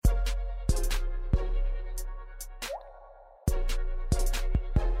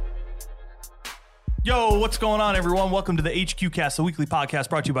Yo, what's going on, everyone? Welcome to the HQ Cast, the weekly podcast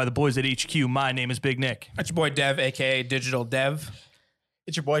brought to you by the boys at HQ. My name is Big Nick. It's your boy Dev, aka Digital Dev.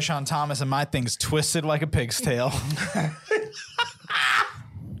 It's your boy Sean Thomas, and my thing's twisted like a pig's tail.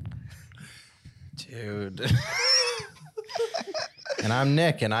 Dude. And I'm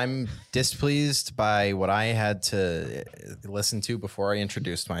Nick, and I'm displeased by what I had to listen to before I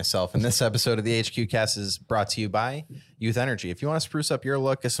introduced myself. And this episode of the HQ Cast is brought to you by Youth Energy. If you want to spruce up your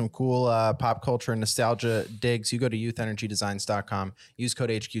look, get some cool pop culture and nostalgia digs, you go to youthenergydesigns.com. Use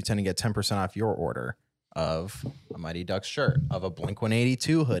code HQ10 and get 10% off your order of a Mighty Ducks shirt, of a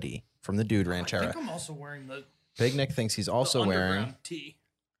Blink-182 hoodie from the Dude Ranch era. I think I'm also wearing the Big Nick thinks he's also wearing underground tee.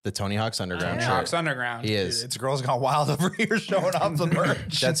 the Tony Hawk's Underground Tony shirt. Hawk's Underground. He is. It's Girls Gone Wild over here showing off the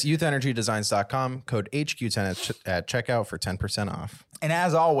merch. That's youthenergydesigns.com. Code HQ10 at checkout for 10% off. And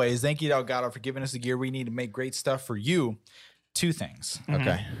as always, thank you to Elgato for giving us the gear we need to make great stuff for you. Two things.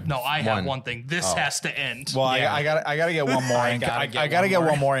 Okay. No, I have One. one thing. This has to end. Well, Yeah. I gotta get one more. I gotta get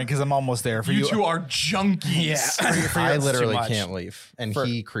one more in because I'm almost there for you you. two are junkies. Yeah. I literally much. can't leave. And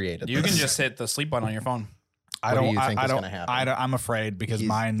he created You this. can just hit the sleep button on your phone. I What do don't. you I, think I is don't. gonna happen? I'm afraid because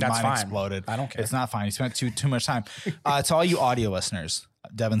mine That's fine. exploded. I don't care. It's not fine. You spent too much time. To all you audio listeners,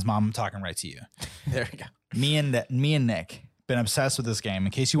 Devin's mom, I'm talking right to you. There you go. Me and Nick been obsessed with this game.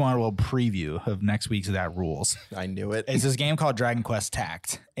 In case you want a little preview of next week's That Rules, I knew it. it's this game called Dragon Quest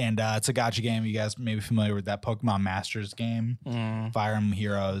Tact, and it's a gacha game. You guys may be familiar with that Pokemon Masters game, Fire Emblem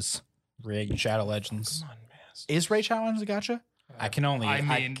Heroes. Rig and Shadow Legends. Is Raid Challenge a gacha? I can only. I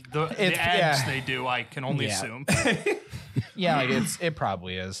mean, the It's- ads yeah. they do, I can only Yeah. assume. Yeah, like it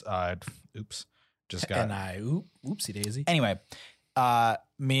probably is. Oops, just got. and I oopsie daisy. Anyway,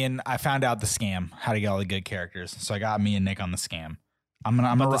 I found out the scam, how to get all the good characters. So I got me and Nick on the scam. I'm But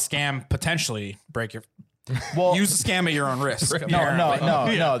gonna the scam potentially break your. well, Use the scam at your own risk. no.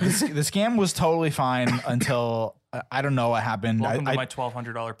 Yeah. The scam was totally fine until I don't know what happened. Welcome I to my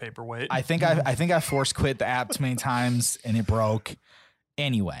 $1,200 paperweight. I think I force quit the app too many times and it broke.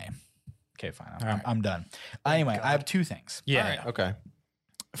 Anyway, okay, fine. I'm done. Anyway, I have two things. Yeah. Okay.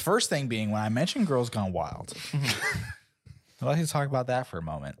 First thing being, when I mentioned Girls Gone Wild, I'd like to talk about that for a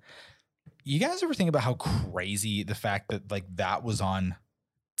moment. You guys ever think about how crazy the fact that like that was on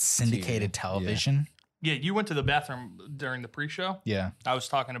syndicated television? yeah, you went to the bathroom during the pre-show. Yeah. I was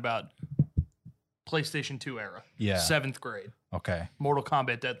talking about PlayStation 2 era. Yeah. 7th grade. Okay. Mortal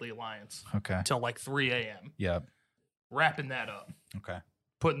Kombat Deadly Alliance. Okay. Till like 3 a.m. Yep. Wrapping that up. Okay.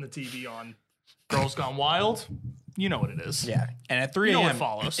 Putting the TV on. Girls Gone Wild. You know what it is. Yeah. And at 3 You know what a.m.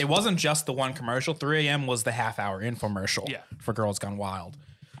 follows. It wasn't just the one commercial. 3 a.m. was the half-hour infomercial Yeah. for Girls Gone Wild.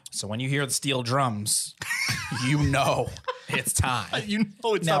 So when you hear the steel drums, you know it's time. You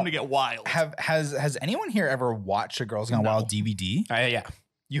know it's Now, time to get wild. Has anyone here ever watched a Girls Gone Wild DVD? Yeah.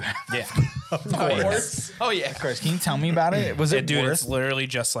 You have. Yeah. Of Oh, yeah. course. Oh, yeah. Of course. Can you tell me about it? Was it Dude, worth? it's literally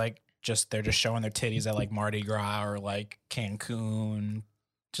just like they're just showing their titties at like Mardi Gras or like Cancun,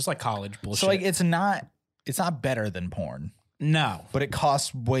 just like college bullshit. So like it's not better than porn, no, but it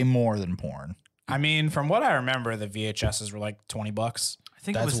costs way more than porn. I mean, from what I remember, the VHSs were like $20. I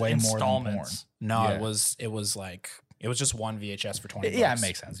think That's it was way more than installments. No, Yeah. it was like it was just one VHS for $20. Yeah, it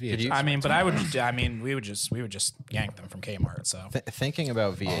makes sense. you- VHS. I mean, we would just yank them from Kmart. So Thinking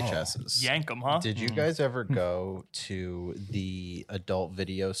about VHSs. Yank them, huh? Did you guys ever go to the adult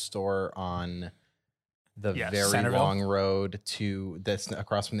video store on the Yes. very Centerville? long road that's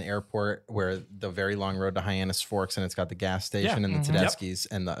across from the airport, where the very long road to Hyannis Forks, and it's got the gas station and the Tedeschi's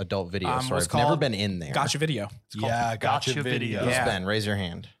and the adult video store? was I've never called been in there. Gotcha Video. yeah, Gotcha Video. Who's Yeah. Ben, raise your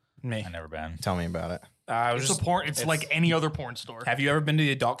hand. Me. I never been. Tell me about it. I was It's a just, porn. It's like any other porn store. have you ever been to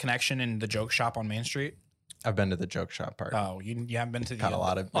the Adult Connection in the Joke Shop on Main Street? I've been to the joke shop part. Oh, you haven't been to the Got a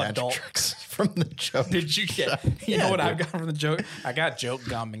lot of magic adult. tricks from the joke. Did you get? You know what I've got from the joke? I got joke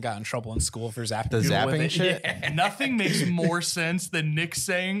gum and got in trouble in school for zapping. The people with zapping it. shit? Yeah. Nothing makes more sense than Nick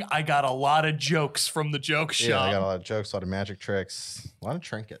saying, "I got a lot of jokes from the joke shop." Yeah, I got a lot of jokes, a lot of magic tricks, a lot of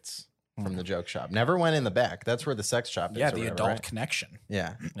trinkets from the joke shop. Never went in the back. That's where the sex shop is. Yeah, or the whatever, Adult right? Connection.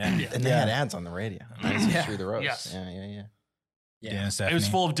 Yeah. Yeah. And they had ads on the radio. Nice Yeah. through the roast. Yes. Yeah. Yeah, It was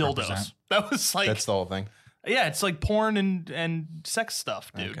full of dildos. That was like, That's the whole thing. yeah, it's like porn and sex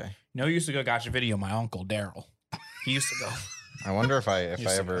stuff, dude. Okay. No, used to go Gotcha Video. My uncle Daryl. He used to go. I wonder if I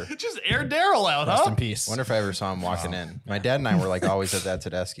ever Just air Daryl out, Rest huh? in peace. wonder if I ever saw him walking in. My dad and I were like always at that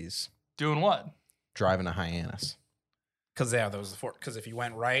Tedeschi's Doing what? driving a Hyannis. Because that was the fort. Because if you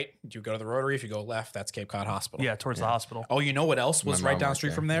went right, you go to the Rotary. If you go left, that's Cape Cod Hospital. Yeah, towards the hospital. Oh, you know what else was My right mom down the worked street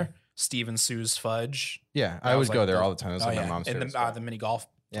there. from there? Stephen Sue's Fudge. Yeah, I That always was go like there the- all the time. That's like my mom's and favorite the spot. mini golf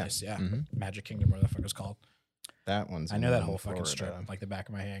Yeah. place. Yeah, Mhm. Magic Kingdom, whatever the fuck it's called. That one's I in know that whole fucking Florida. strip like the back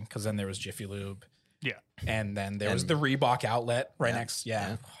of my hand. Because then there was Jiffy Lube, Yeah. And then there was And- the Reebok outlet right Yeah. next. Yeah.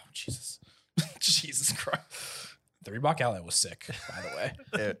 Yeah. Oh, Jesus. Jesus Christ. The Reebok outlet was sick, by the way.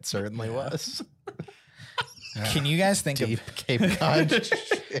 It certainly was. Can you guys think Deep of Cape Cod.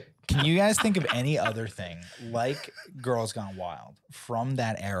 Can you guys think of any other thing like Girls Gone Wild from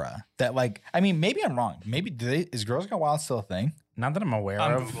that era that like I mean maybe I'm wrong. Maybe is Girls Gone Wild still a thing? Not that I'm aware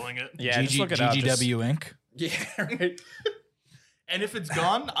I'm of. Googling it. Yeah, just look it up. GGW Inc. Yeah, right. And if it's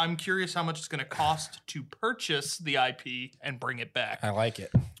gone, I'm curious how much it's going to cost to purchase the IP and bring it back. I like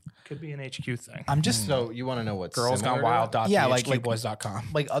it. Could be an HQ thing. I'm just So you want to know what's Girls Gone similar to Wild. Yeah, like- boys.com.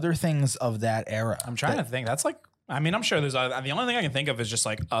 like other things of that era. I'm trying to think. That's like, I mean, I'm sure there's the only thing I can think of is just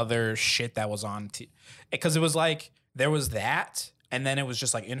like other shit that was on, because it was like there was that, and then it was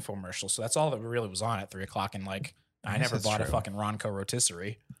just like infomercials. So that's all that really was on at 3:00. And like, I guess never that's bought a true. fucking Ronco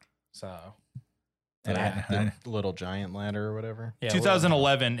rotisserie. So, And yeah. The Little Giant Ladder or whatever. Yeah,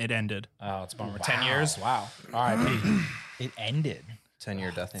 2011, it ended. Oh, it's a bummer. Wow. 10 years. Wow. All right. It ended.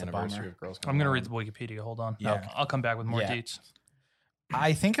 10-year death a anniversary bummer. of Girls Gone I'm going to Wild. read the Wikipedia. Hold on. Yeah. I'll come back with more Yeah. deets.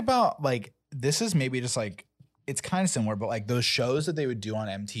 I think about like this is maybe just like it's kind of similar, but like those shows that they would do on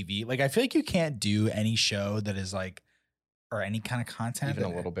MTV. Like I feel like you can't do any show that is like or any kind of content. Even a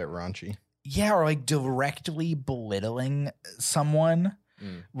that- little bit raunchy. Yeah, or like directly belittling someone.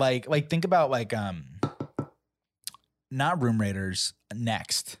 Mm. Like think about like not Room Raiders,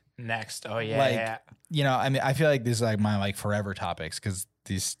 Next. Next. Oh, yeah. Like- yeah. You know, I mean, I feel like these are like my like forever topics because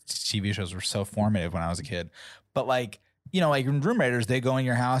these TV shows were so formative when I was a kid. But like, you know, like in Room Raiders, they go in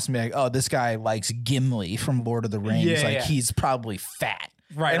your house and be like, "Oh, this guy likes Gimli from Lord of the Rings. Yeah, like yeah. he's probably fat."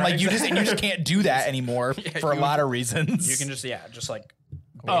 Right. And right, like you just can't do that anymore Yeah, for a you- lot of reasons. You can just, just like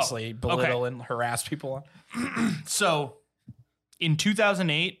Oh, basically belittle and harass people. So in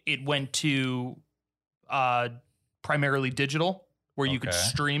 2008, it went to primarily digital, where you could Okay.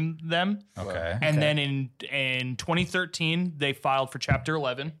 stream them. Okay. And then in 2013, they filed for Chapter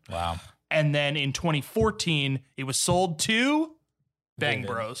 11. Wow. And then in 2014, it was sold to Bang Vivid.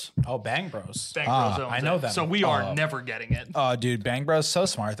 Bros. Oh, Bang Bros. Bang Ah, Bros owns I know it. them. So we are Oh. never getting it. Oh, dude, Bang Bros so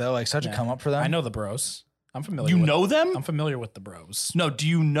smart though. Like such a Yeah. come up for them. I know the Bros. I'm familiar. You with know them? I'm familiar with the Bros. No, do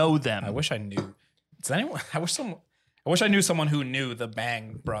you know them? I wish I knew. Does anyone? I wish I knew someone who knew the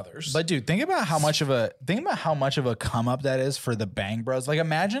Bang Brothers. But dude, think about how much of a come up that is for the Bang Bros. Like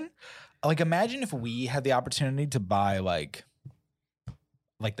imagine if we had the opportunity to buy like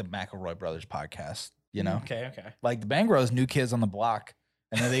the McElroy Brothers podcast. You know, Okay. like the Bang Bros, New Kids on the Block,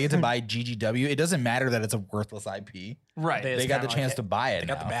 and then they get to buy GGW. It doesn't matter that it's a worthless IP. right. They- They It's got the kinda chance like to buy it. They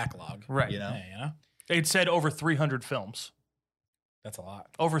got the now. backlog. right. You know? Yeah, you know? It said over 300 films. That's a lot.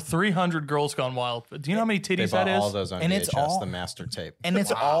 Over 300 Girls Gone Wild. Do you know how many They titties bought that all is? those on And VHS, it's all- the master tape. And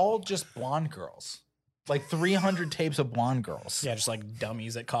it's Wow. all just blonde girls. Like 300 tapes of blonde girls. Yeah, just like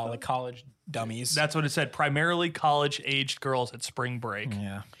dummies at college dummies. That's what it said. Primarily college-aged girls at spring break.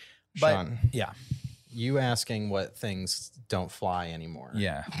 yeah. But Sean, yeah. you asking what things don't fly anymore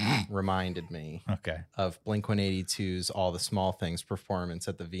Yeah. reminded me Okay. of Blink-182's All the Small Things performance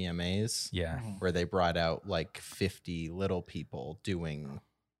at the VMAs, Yeah. where they brought out like 50 little people doing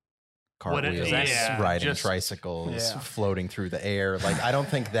What it- cartwheels, yeah, riding just- tricycles, Yeah. floating through the air. Like, I don't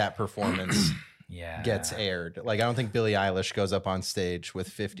think that performance Yeah. gets aired. Like, I don't think Billie Eilish goes up on stage with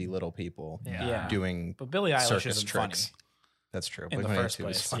 50 little people Yeah. doing But Billie Eilish circus isn't tricks. funny That's true. in the Blink-182 first is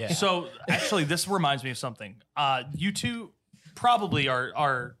place. funny. Yeah. So actually, this reminds me of something. You two probably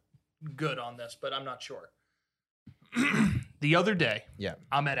are good on this, but I'm not sure. The other day, Yeah.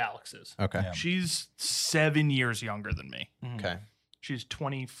 I'm at Alex's. Okay. Yeah. She's 7 years younger than me. Okay. She's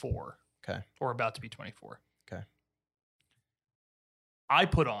 24 Okay. or about to be 24. Okay. I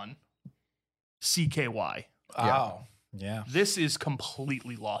put on CKY. Oh. Yeah. This is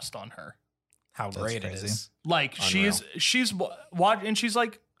completely lost on her. How great it crazy. is. Like Unreal. she's watching and she's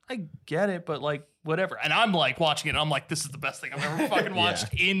like, I get it, but like whatever. And I'm like watching it. And I'm like, this is the best thing I've ever fucking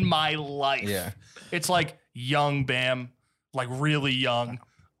watched in my life. Yeah. It's like young Bam, like really young.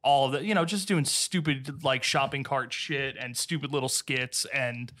 All of the, just doing stupid like shopping cart shit and stupid little skits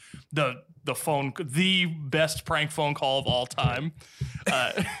and the best prank phone call of all time.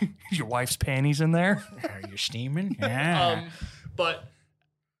 Your wife's panties in there. Are you steaming? Yeah. But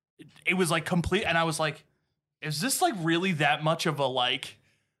it was like complete, and I was like, is this like really that much of a like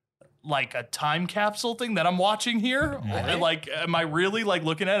a time capsule thing that I'm watching here? Or, like, am I really like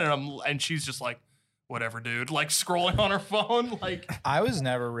looking at it and she's just like, whatever, dude, like scrolling on her phone, like. I was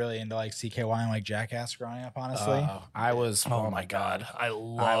never really into like CKY and like Jackass growing up, honestly. I was. Oh my god, I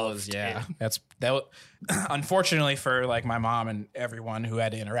loved it. Unfortunately for like my mom and everyone who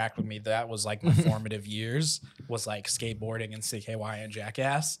had to interact with me, that was like my formative years was like skateboarding and CKY and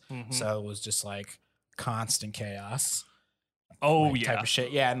Jackass. Mhm. So it was just like constant chaos. Oh Like, yeah. type of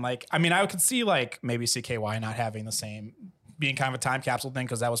shit. Yeah, and like I mean, I could see like maybe CKY not having the same being kind of a time capsule thing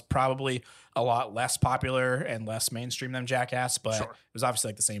because that was probably a lot less popular and less mainstream than Jackass, but Sure. it was obviously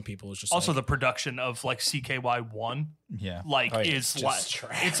like the same people. It was just Also, like, the production of like CKY1, Yeah. like Oh, yeah, is just like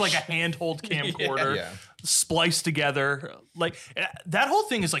trash. it's like a handhold camcorder Yeah. spliced together. Like that whole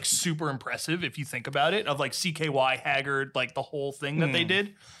thing is like super impressive if you think about it. Of like CKY Haggard, like the whole thing that they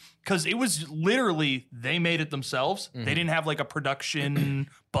did. Because it was literally they made it themselves. They didn't have like a production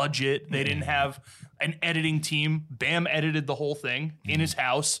budget. They didn't have an editing team. Bam edited the whole thing in his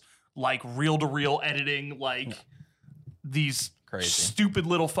house, like reel to reel editing, like these Crazy. stupid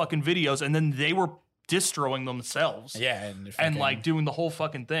little fucking videos, and then they were distroing themselves. yeah, and, And fucking- like doing the whole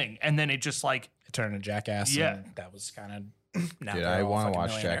fucking thing. And then it just like it turned into Jackass. Yeah. and that was kind of. Now Dude, they're I all want to fucking watch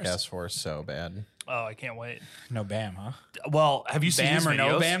millionaires. Jackass 4 so bad. oh, I can't wait. No Bam, huh? Well, have you seen Bam these or no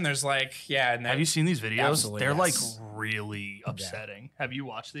videos? Bam? There's like and Have you seen these videos? Absolutely, They're yes. like really upsetting. Have you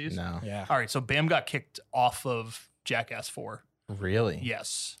watched these? No. yeah. All right, so Bam got kicked off of Jackass 4. Really?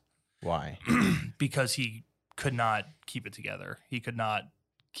 Yes, Why? because he could not keep it together. He could not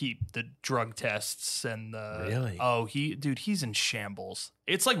keep the drug tests and the Really? Oh, he's in shambles.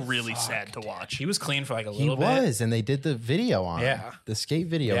 It's like really sad to watch. He was clean for like a He little bit. was, and they did the video on him. Yeah. The skate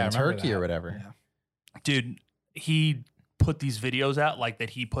video Yeah, I in remember Turkey that. or whatever. Yeah. Dude, he put these videos out like that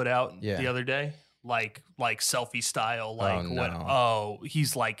he put out Yeah. the other day, like selfie style, like no.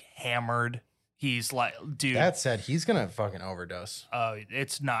 he's like hammered. He's like, dude, That said, he's gonna fucking overdose.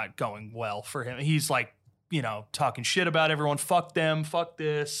 it's not going well for him. He's like, talking shit about everyone. Fuck them. Fuck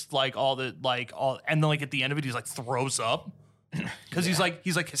this. Like all, and then like at the end of it, he's like throws up because he's like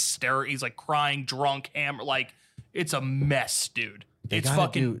hysterical. He's like crying, drunk, hammer. Like it's a mess, dude. It's gotta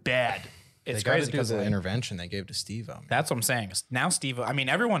fucking do- bad. It's They got to crazy do because the intervention they gave to Steve-O. that's what I'm saying. Now Steve, I mean,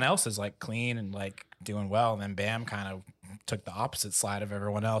 everyone else is like clean and like doing well, and then Bam kind of took the opposite side of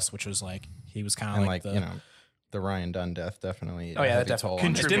everyone else, which was like he was kind of And like, like, the, the Ryan Dunn death definitely. oh yeah, that heavy toll definitely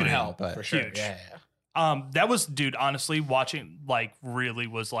on it his didn't contributed, brain, help but for sure. huge. Yeah. That was, dude, honestly, watching like really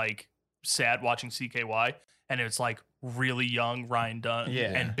was like sad watching CKY, and it's like really young Ryan Dunn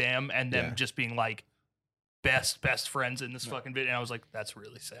Yeah. and Bam, and them Yeah. just being like best friends in this fucking video. And I was like, that's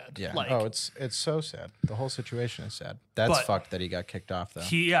really sad. Yeah. Like, Oh, it's so sad. The whole situation is sad. That's But- fucked that he got kicked off though.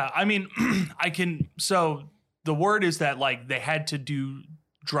 I mean, so the word is that like they had to do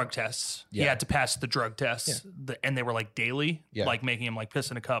drug tests. He Yeah. had to pass the drug tests, and they were like daily, Yeah. like making him like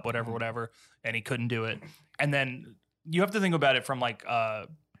piss in a cup, whatever, and he couldn't do it. And then you have to think about it from like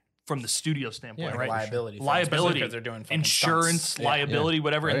from the studio standpoint, Yeah, right? Liability, Liability, because they're doing fucking insurance, stunts. Yeah. liability,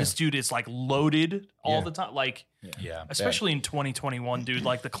 whatever. Oh, And yeah. this dude is like loaded all Yeah. the time, like. Yeah. Especially in 2021, dude,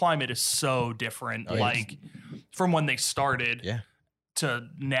 like the climate is so different. Oh, yeah. Like from when they started Yeah. to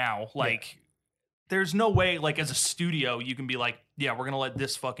now, like there's no way, like as a studio, you can be like, yeah, we're gonna let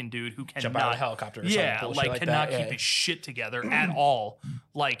this fucking dude who Jump out of a cannot, helicopter. Or yeah, something, like bullshit cannot that. keep Yeah. his shit together at all.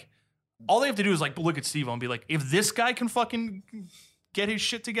 Like all they have to do is like look at Steve and be like, if this guy can fucking get his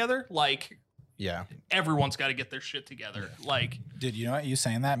shit together, like Yeah. everyone's got to get their shit together. Like, Dude, you know what? You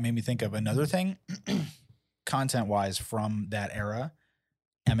saying that made me think of another thing, content wise from that era.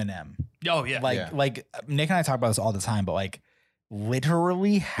 Eminem. oh yeah, Like, Yeah. like Nick and I talk about this all the time, but like,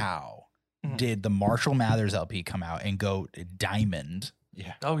 literally, how Mhm. did the Marshall Mathers LP come out and go diamond?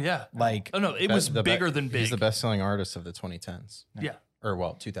 Yeah. oh yeah. Like, Oh no, it was The be- bigger than big. He's the best-selling artist of the 2010s. Yeah. Or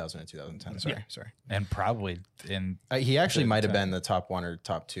well, 2000 and 2010. Sorry, Yeah. sorry. and probably in He actually The might have 10. been the top one or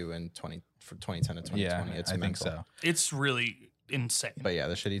top two in 2010 to 2020. yeah, It's I think mental. so. It's really insane. But yeah,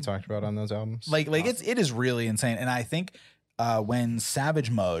 the shit he talked about on those albums. Like awesome. it is really insane. And I think when Savage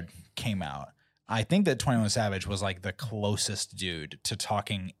Mode came out, I think that 21 Savage was like the closest dude to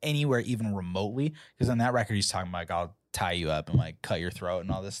talking anywhere even remotely. Because on that record, he's talking about like, I'll tie you up and like cut your throat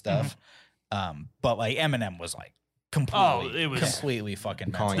and all this stuff. But like Eminem was like completely, it was- completely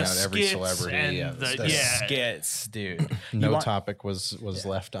fucking calling mental. out every skits celebrity. and Yeah, the- The yeah. skits, dude. no You want- topic was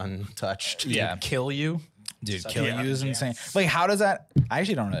left untouched. Yeah, Kill you. dude, Such Kill a- You is yeah. insane. Like, how does that? I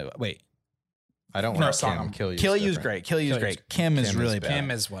actually don't know. Wait, I don't No, want song. Kim. Kill You. Kill You's great. Kill You's Kill You's great. Kim is Kim is really bad. bad.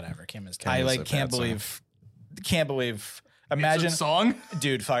 Kim is whatever. Kim is. I is like a can't bad song. believe. It's Imagine, a song.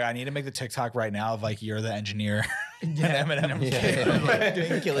 dude. Fuck, I need to make the TikTok right now of like you're the engineer. Yeah. and Eminem Yeah.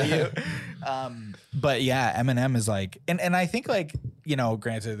 doing Kill You. But yeah, Eminem is like, and I think like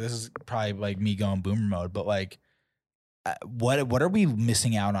granted, this is probably like me going boomer mode, but like, what are we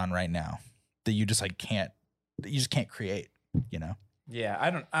missing out on right now that you just like can't, that you just can't create, you know? Yeah, I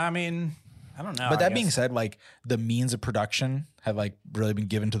don't know. But I that being guess. said, like the means of production have like really been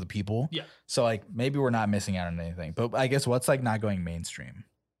given to the people. Yeah. So like maybe we're not missing out on anything. But I guess what's like not going mainstream?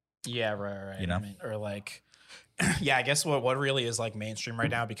 Yeah, right. You know? I mean, or like, yeah, I guess what really is like mainstream right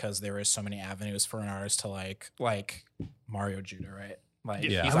now, because there is so many avenues for an artist to like Mario Judah, right? Like, Yeah.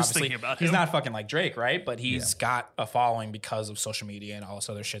 he's I was obviously thinking about he's him. not fucking like Drake, right? But he's got a following because of social media and all this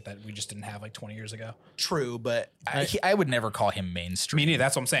other shit that we just didn't have like 20 years ago. True, but I would never call him I mainstream. mean,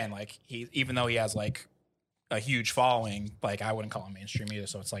 that's what I'm saying. Like, he, even though he has like a huge following, like I wouldn't call him mainstream either.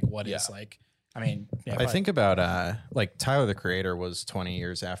 So it's like, what is like? I mean, yeah, I think about like Tyler the Creator was 20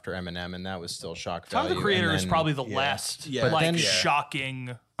 years after Eminem, and that was still shock Tyler value. the Creator And is then probably the last But like then-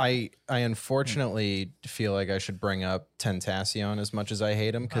 shocking. I unfortunately feel like I should bring up Tentacion as much as I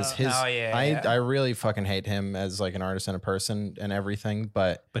hate him, because I really fucking hate him as like an artist and a person and everything.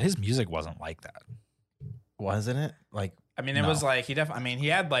 But But his music wasn't like that. wasn't it like I mean, it was like he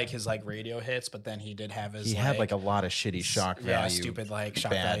had like his like radio hits, but then he did have his he had like a lot of shitty shock value, stupid like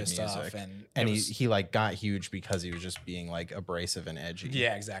shock bad value stuff, music. and and it was- he like got huge because he was just being like abrasive and edgy.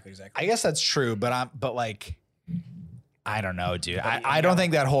 yeah, exactly. I guess that's true, but like I don't know, dude. But I don't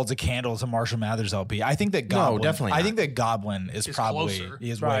think that holds a candle to Marshall Mathers LP. I think that Goblin, definitely I not. think that Goblin is probably closer. he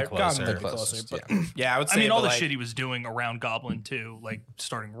is Right, way Goblin closer. might be closer, Closest, but yeah, I would say. I mean, all but, the like, shit he was doing around Goblin too, like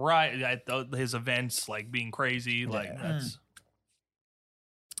starting his events, like being crazy, like that's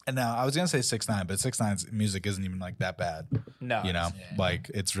And now I was gonna say 6ix9ine, but 6ix9ine's music isn't even like that bad. no, You know, it's- yeah.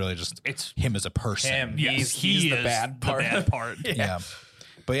 like it's really just it's him as a person. Him. yes, He's he the is bad part. The bad part. Yeah.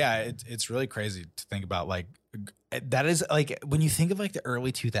 But yeah, it's really crazy to think about. Like that is like when you think of like the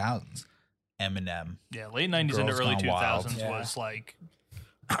early 2000s, Eminem. Yeah, late '90s into Girls early Gone Wild. 2000s Yeah. was like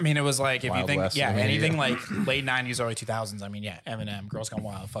I mean, it was like if you Wild think, West, yeah, I mean, anything yeah. like late '90s, early 2000s. I mean, yeah, Eminem, Girls Gone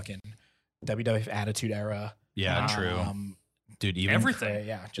Wild, fucking WWF Attitude Era. Yeah, true. Dude, Even everything.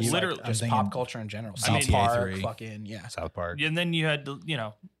 Yeah, just Literally- like, just I'm pop thinking culture in general. I mean, South Park, CTA3. fucking yeah. South Park. And then you had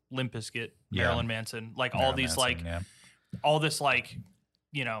Limp Bizkit, Yeah. Marilyn Manson, like all Marilyn these Manson, like yeah. all this like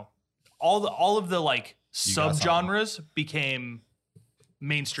all of the like You got subgenres became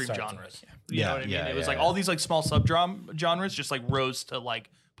mainstream Sorry, genres. yeah. You know what I mean? Yeah, It was yeah, like yeah. all these like small genres just like rose to like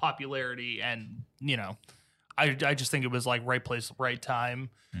popularity, and I just think it was like right place, right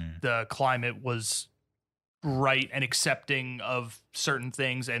time. Mm. The climate was right and accepting of certain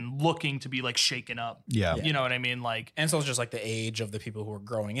things and looking to be like shaken up. Yeah. You know what I mean? Like And so it's just like the age of the people who were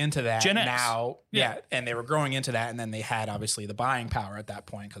growing into that Gen X. now. Yeah. Yeah. And they were growing into that. And then they had obviously the buying power at that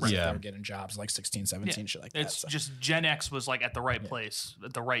point because Yeah. they were getting jobs like 16, 17, shit like that. it's So. just Gen X was like at the right place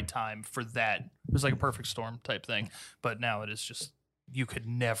at the right time for that. It was like a perfect storm type thing. But now it is just you could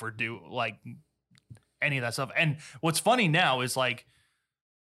never do like any of that stuff. And what's funny now is like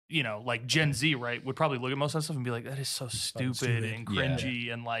like Gen Z, right, would probably look at most of that stuff and be like, that is so stupid, stupid. and Yeah.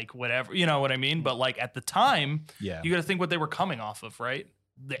 cringy and like whatever. You know what I mean? But like at the time, Yeah. you got to think what they were coming off of, right?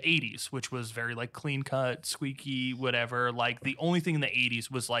 The 80s, which was very like clean cut, squeaky, whatever. Like the only thing in the 80s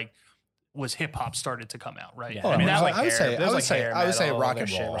was hip hop started to come out, right? Yeah. Oh, I mean, I that would like say- hair I would say metal, rock other and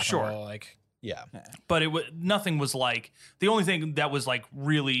shit, roll. Sure. like Yeah. but nothing was like the only thing that was like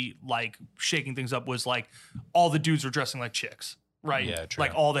really like shaking things up was like all the dudes were dressing like chicks, right? Yeah, true.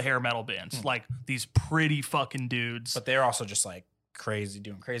 Like all the hair metal bands, like these pretty fucking dudes. but they're also just like crazy,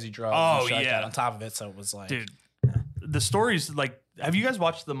 doing crazy drugs. Oh, and shit like yeah. that on top of it. So it was like, Dude, the stories like, have you guys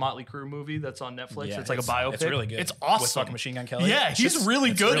watched the Motley Crue movie that's on Netflix? yeah, it's like a biopic. It's really good. It's With awesome. fucking Machine Gun Kelly. Yeah, It's he's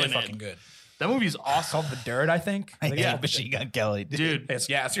really it's good really in fucking it. good. That movie's It's awesome, called The Dirt, I think. I Yeah. hate Machine Gun Kelly. dude. It's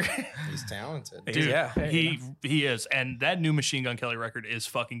you're He's talented. Dude, yeah, he is, and that new Machine Gun Kelly record is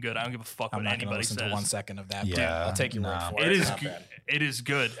fucking good. I don't give a fuck I'm what not gonna anybody listen says. to 1 second of that. Yeah, Dude, I'll take your word no. for it. It It's is not good. bad. It is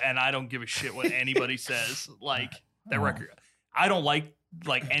good, and I don't give a shit what anybody says. Like that record, I don't like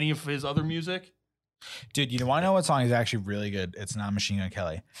any of his other music. Dude, you want to know what song is actually really good? It's not Machine Gun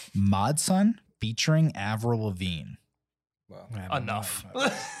Kelly. Mod Sun featuring Avril Lavigne. Well, I don't know.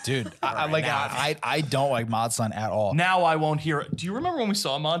 Enough. Dude, I right, like now. I don't like Mod Sun at all. Now I won't hear it. Do you remember when we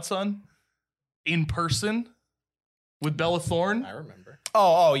saw Mod Sun in person with Bella Thorne I remember.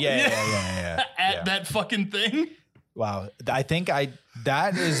 Oh, yeah. at Yeah. that fucking thing? Wow. I think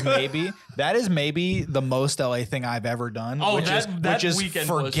that is maybe the most LA thing I've ever done. Oh, which that is weekend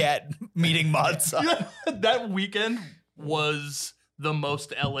was- forget meeting Mod Sun. That weekend was the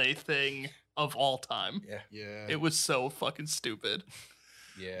most LA thing of all time. Yeah. It was so fucking stupid.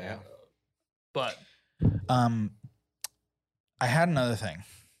 Yeah. But I had another thing.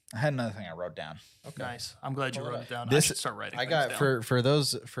 I wrote down. nice. I'm glad you wrote it down. I This- should start writing. I things got down.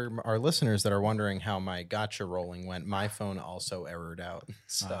 for our listeners that are wondering how my gotcha rolling went. My phone also errored out,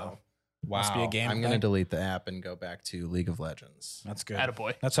 so Must be a game. I'm gonna thing. delete the app and go back to League of Legends. That's good.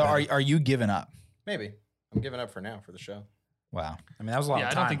 Attaboy. That's how are you giving up? Maybe I'm giving up for now for the show. Wow. I mean, that was a lot Yeah,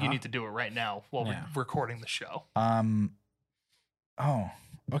 of I time. don't think you huh? need to do it right now while Yeah. we're recording the show. Oh,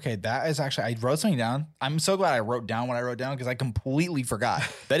 Okay, that is actually, I wrote something down. I'm so glad I wrote down what I wrote down because I completely forgot.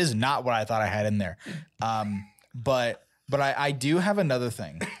 That is not what I thought I had in there. But I do have another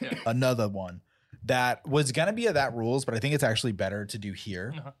thing, another one that was gonna be at that rules, but I think it's actually better to do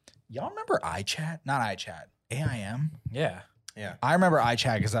here. Y'all remember iChat? Not iChat, AIM. Yeah. I remember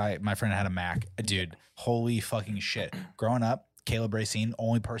iChat because my friend had a Mac. Dude, holy fucking shit! Growing up, Caleb Racine,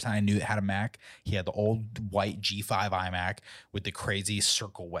 only person I knew that had a Mac. He had the old white G5 iMac with the crazy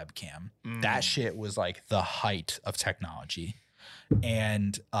circle webcam. That shit was like the height of technology.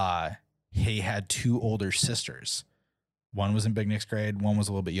 And he had two older sisters. One was in Big Nick's grade, one was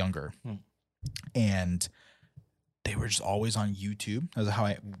a little bit younger. And they were just always on YouTube. That was how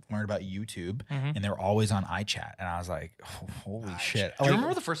I learned about YouTube. And they were always on iChat. And I was like, holy shit. Do you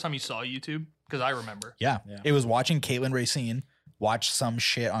remember the first time you saw YouTube? Because I remember. Yeah. It was watching Caitlin Racine watch some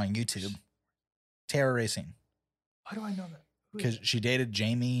shit on YouTube. Tara Racine. Why do I know that? Because she dated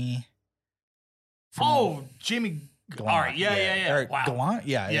Jamie. Oh, Jamie. Gallant. All right. Yeah. Or Wow. Gallant?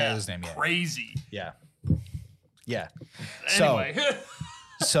 Yeah, his name. Yeah. Crazy. Yeah. Anyway.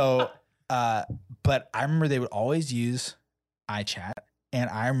 But I remember they would always use iChat. And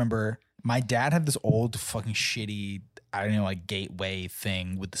I remember my dad had this old fucking shitty, I don't know, like gateway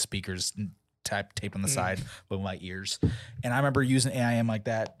thing with the speakers taped on the side with my ears. And I remember using AIM like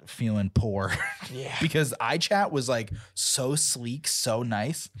that, feeling poor. Because iChat was like so sleek, so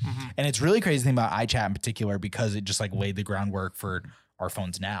nice. And it's really crazy thing about iChat in particular because it just like laid the groundwork for our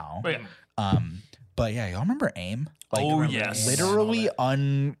phones now. But yeah, y'all remember AIM? Like, yes. Literally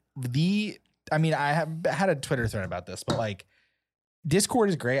I mean, I have had a Twitter thread about this, but like Discord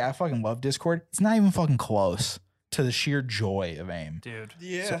is great. I fucking love Discord. It's not even fucking close to the sheer joy of AIM. Dude.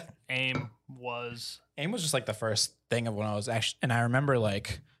 Yeah. So- AIM was just like the first thing of when I was actually, and I remember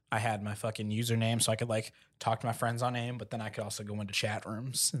like I had my fucking username so I could like talk to my friends on AIM, but then I could also go into chat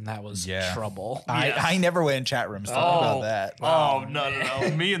rooms and that was trouble. I never went in chat rooms talking about that. Oh,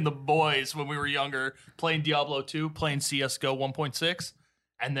 no. Me and the boys when we were younger playing Diablo 2, playing CSGO 1.6,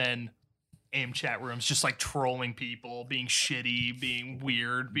 and then AIM chat rooms just like trolling people, being shitty, being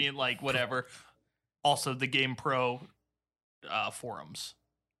weird, being like whatever. Also, the Game Pro forums.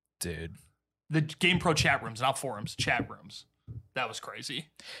 Dude. The Game Pro chat rooms, not forums, chat rooms. That was crazy.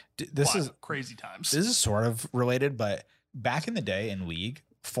 This is crazy times. This is sort of related, but back in the day in League,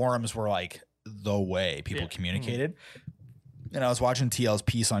 forums were like the way people communicated. And I was watching TL's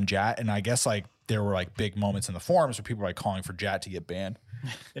piece on Jat, and I guess like there were like big moments in the forums where people were like calling for Jat to get banned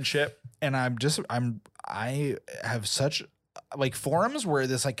and shit. And I have such like forums where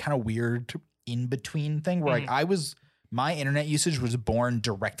this like kind of weird in between thing where like my internet usage was born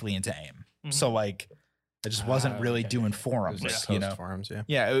directly into AIM. So like I just wasn't really doing forums, Like forums,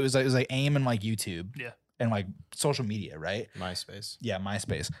 Yeah, it was like AIM and like YouTube. Yeah. And like social media, right? MySpace. Yeah,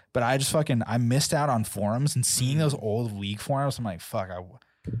 MySpace. But I just I missed out on forums and seeing those old League forums. I'm like, fuck,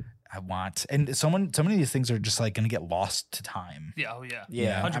 I want. And so many of these things are just like going to get lost to time. Yeah. Oh yeah.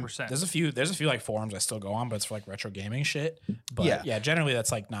 Yeah, 100%. There's a few like forums I still go on, but it's for like retro gaming shit. But Yeah. yeah, generally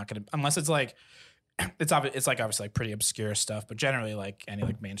that's like not gonna unless it's like it's like obviously like pretty obscure stuff, but generally like any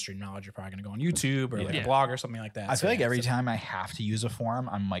like mainstream knowledge, you're probably gonna go on YouTube or like a blog or something like that. I So, feel like yeah, every so- time I have to use a forum,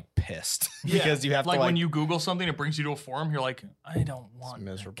 I'm like pissed because you have like to when you Google something, it brings you to a forum. You're like, I don't want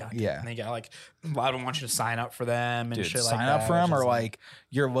miserable. that. yeah. and they got like a lot of them want you to sign up for them and Dude, shit like sign that. up for them, which or is, like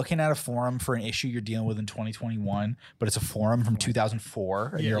you're looking at a forum for an issue you're dealing with in 2021, but it's a forum from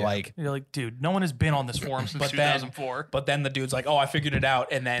 2004, and you're like, dude, no one has been on this forum since 2004. But then the dude's like, oh, I figured it out,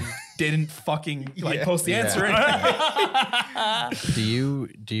 and then didn't fucking like Yeah. post the answer.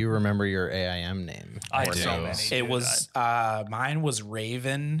 Do you remember your AIM name? I Or do. So no? many. It was mine was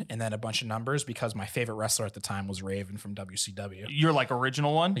Raven and then a bunch of numbers because my favorite wrestler at the time was Raven from WCW. Your like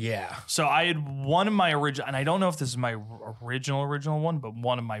original one. Yeah. So I had one of my original, and I don't know if this is my original one, but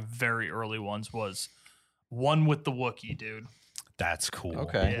one of my very early ones was one with the Wookiee, dude. that's cool.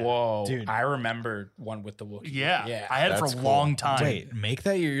 Okay. Yeah. Whoa. Dude. I remember one with the Wookiee. Yeah. Yeah. I had it for That's a cool. long time. Wait, make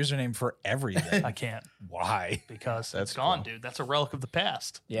that your username for everything. I can't Why? because That's it's gone, cool. dude. That's a relic of the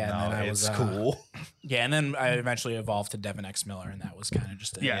past. Yeah. No, and then I it's was cool. Yeah. And then I eventually evolved to Devin X Miller, and that was kind of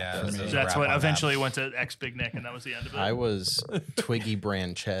just it. Yeah. Yeah, that's wrap what on that. eventually went to X Big Nick, and that was the end of it. I was Twiggy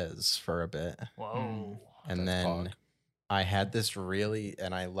Branchez for a bit. Whoa. And then I had this really,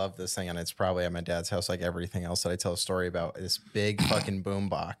 and I love this thing, and it's probably at my dad's house, like everything else that I tell a story about, this big fucking boom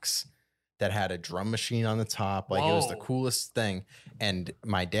box that had a drum machine on the top. Like it was the Whoa. coolest thing. And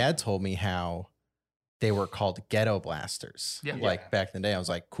my dad told me how they were called Ghetto Blasters. Yeah. Like back in the day, I was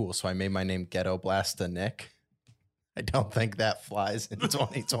like, cool. So I made my name Ghetto Blasta Nick. I don't think that flies in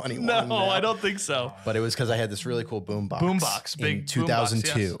 2021. No, now. I don't think so. But it was because I had this really cool boombox. Boombox, in big boombox,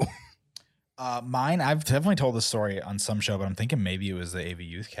 2002. yes. Mine, I've definitely told this story on some show, but I'm thinking maybe it was the AV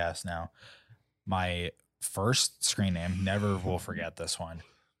Youth Cast now. My first screen name, never will forget this one.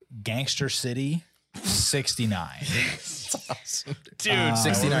 Gangster City 69. Awesome. Dude,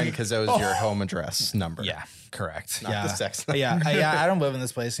 69 because that was your home address number. Yeah, correct. Not yeah. the sex number. I don't live in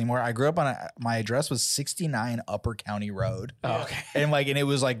this place anymore. I grew up on my address was 69 Upper County Road. Oh, okay. And it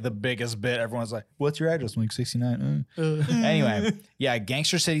was like the biggest bit. Everyone's like, "What's your address?" I'm like 69. Anyway, yeah,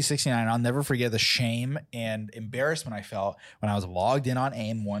 Gangster City 69. I'll never forget the shame and embarrassment I felt when I was logged in on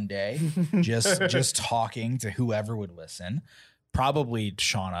AIM one day, just talking to whoever would listen. Probably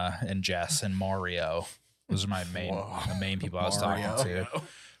Shauna and Jess and Mario. Those are the main people I was talking to.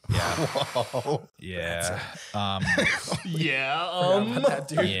 Yeah. Whoa. Yeah. That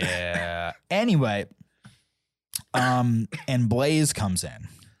dude. Yeah. Anyway, and Blaze comes in.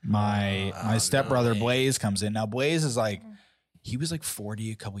 My stepbrother Blaze comes in. Now Blaze is he was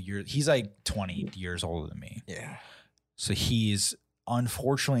 40 a couple years. He's 20 years older than me. Yeah. So he's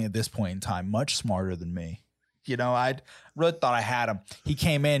unfortunately at this point in time much smarter than me. I really thought I had him. He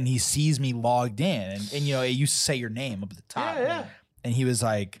came in, he sees me logged in, and it used to say your name up at the top. Yeah. And he was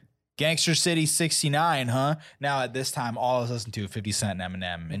like, Gangster City 69, huh? Now at this time, all I was listening to 50 Cent,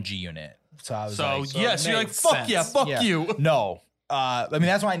 Eminem, and G Unit. So I was yes, you're like, makes fuck sense. yeah, fuck Yeah. you. No.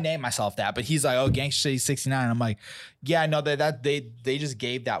 That's why I named myself that. But he's like, oh, Gangster City 69. And I'm like, yeah, no, that they just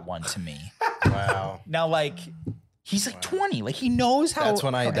gave that one to me. Wow. Now, he's 20. He knows how. That's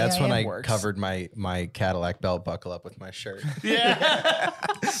when I AIM works. covered my Cadillac belt buckle up with my shirt. Yeah.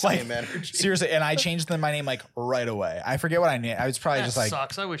 Same energy. Seriously, and I changed my name right away. I forget what I named. I was probably That just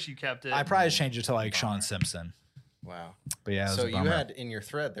sucks. I wish you kept it. I probably just changed it to Sean Simpson. Wow. But yeah, it was So a you bummer. had in your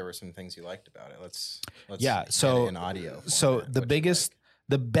thread there were some things you liked about it. Let's Yeah, get so- it in audio. So format, the what you biggest,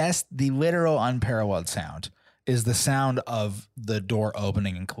 the best, the literal unparalleled sound is the sound of the door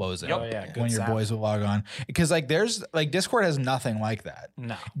opening and closing. Yep. Oh, yeah, good when your sound. boys will log on, because there's Discord has nothing like that.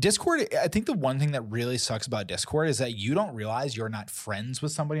 No. Discord, I think the one thing that really sucks about Discord is that you don't realize you're not friends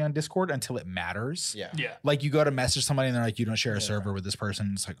with somebody on Discord until it matters. Yeah. Yeah. You go to message somebody and they're like, you don't share a server with this person.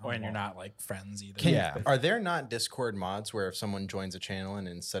 It's like, oh, When you're well. not friends either. Yeah. Are there not Discord mods where if someone joins a channel and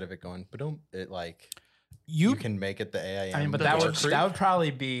instead of it going boom, it you can make it the AIM? I mean, but The that door would creep? that would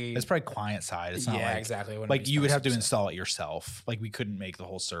probably be It's probably client side. It's not yeah, exactly. It wouldn't be you would have to specific. install it yourself. We couldn't make the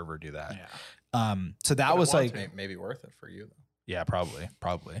whole server do that. Yeah. So that But it was wants maybe worth it for you though. yeah, probably.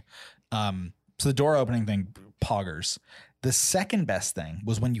 So the door opening thing, poggers. The second best thing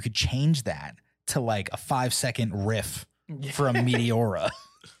was when you could change that to a 5-second riff for a Meteora.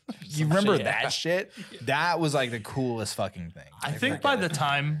 You remember shit, yeah. that shit? That was the coolest fucking thing. I think by the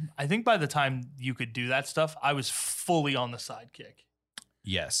time you could do that stuff, I was fully on the sidekick.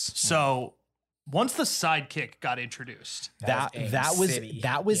 Yes. So once the sidekick got introduced, That was City.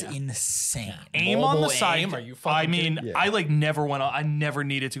 Yeah. insane. AIM on the Mobile side. AIM? Are you fucking kidding? Yeah. I never went on. I never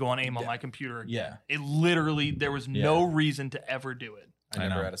needed to go on AIM on my computer again. Yeah. It literally there was no reason to ever do it. I I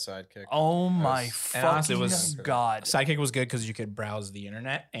never know. had a sidekick. Oh my and honestly, fucking it was- god! Sidekick was good because you could browse the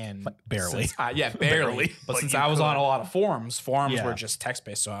internet and barely. barely. Barely, But but since you I was on could. a lot of forums Yeah. were just text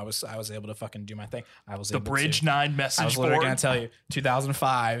based, so I was able to fucking do my thing. I was The able Bridge to, 9 I message was literally board. gonna tell you,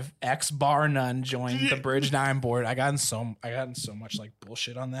 2005, X bar none joined the Bridge 9 board. I got in so much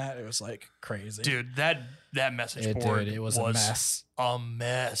bullshit on that. It was crazy, Dude, that message board Dude, it was a mess. A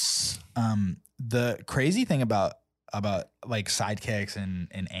mess. The crazy thing about sidekicks and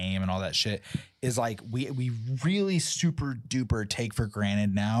AIM and all that shit is we really super duper take for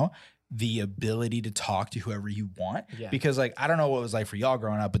granted now the ability to talk to whoever you want. Yeah. Because I don't know what it was like for y'all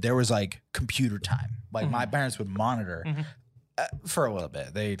growing up, but there was computer time. My parents would monitor for a little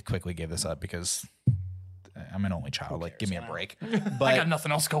bit. They quickly gave this up because I'm an only child. Give me a break. I But got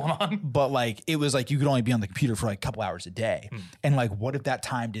nothing else going on. but it was you could only be on the computer for a couple hours a day. Hmm. And what if that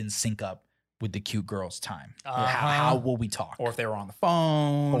time didn't sync up with the cute girl's time? Uh-huh. How will we talk? Or if they were on the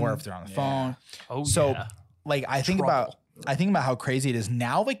phone, Or if they're on the Yeah. phone. Oh So yeah. I think about how crazy it is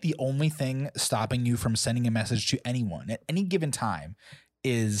now. The only thing stopping you from sending a message to anyone at any given time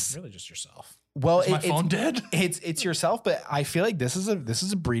is really just yourself. well, Is my phone dead? It's yourself. But I feel this is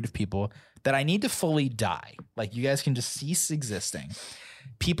a breed of people that I need to fully die. You guys can just cease existing.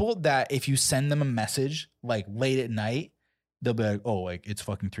 People that if you send them a message late at night, they'll be like, oh, it's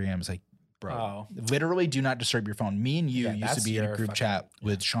fucking 3 a.m. It's bro, Oh. literally do not disturb your phone. Me and you Yeah, used to that's be in a your group fucking- chat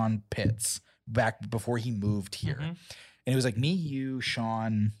with Sean Pitts back before he moved here. Mhm. And it was me, you,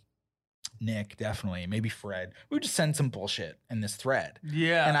 Sean, Nick, definitely, maybe Fred. We would just send some bullshit in this thread.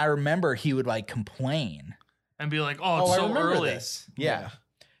 Yeah. And I remember he would complain and be like, "Oh, it's I so remember early." this. Yeah.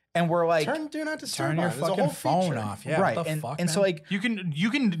 And we're like, Do not disturb. Turn your on. There's a fucking whole phone feature. off. Yeah, right. What the and fuck, and so man? like, You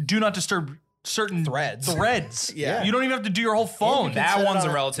can do not disturb certain Threads. Yeah. You don't even have to do your whole phone. set that it one's on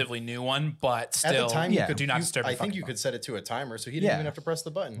a a- relatively new one, but still, At the time, yeah. you could do not disturb. I your think fucking you phone. could set it to a timer, so he didn't Yeah. even have to press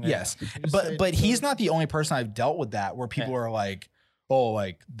the button. yes. You just say But it he's to- not the only person I've dealt with that where people are like, oh,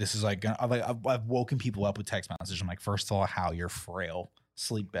 like this is like, I've woken people up with text messages. I'm like, first of all, how you're frail,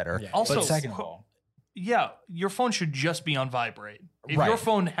 sleep better. Yeah. Also, but second of all, Yeah, your phone should just be on vibrate. If Right. your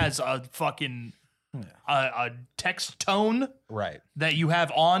phone has a fucking a text tone right. that you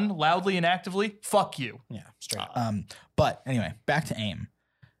have on loudly and actively, fuck you. Yeah, straight up. But anyway, back to AIM.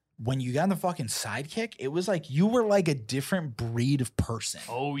 When you got the fucking sidekick, it was like you were like a different breed of person.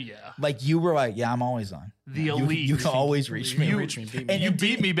 Oh yeah, Like you were like, yeah, I'm always on. the You, elite. you can always reach me. You- reach me, beat me. And you it beat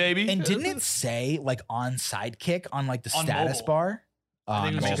didn't- me, baby. And didn't it say like on sidekick on like the On status mobile. bar? I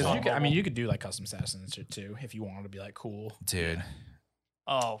think it was just Because on you could, I mean, mobile. you could do like custom status and shit too if you wanted to be like cool. Dude,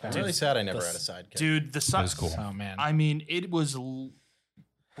 Oh, I'm dude, really sad I never this- had a sidekick. dude, the that was cool. Oh man, I mean, it was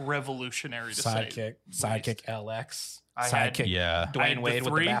revolutionary to say. sidekick LX, I had- sidekick Yeah. I had Dwayne the Wade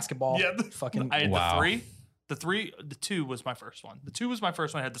with three. the basketball. Yeah, fucking I had Wow. the two was my first one. The two was my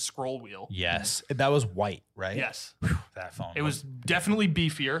first one. I had the scroll wheel. Yes. That was white, right? Yes, That phone. it was definitely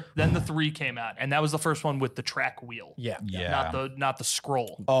beefier. Then the 3 came out, and that was the first one with the track wheel. yeah, Yeah. not the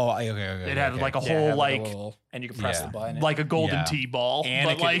scroll. Oh, okay. It had like a Yeah, it whole had, like a little, and you could press Yeah. the button, like a golden Yeah. T-ball, and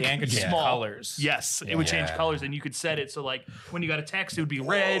but it could, like and it could change small. colors. Yes, it would change Yeah. colors, and you could set it so like when you got a text, it would be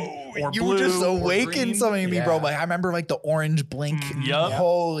red or you blue. just or awakened green. something in me, bro. Yeah. Like I remember like the orange blink. Yup.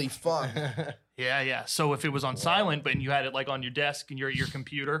 Holy fuck. Yeah. So if it was on silent, but you had it like on your desk and you're at your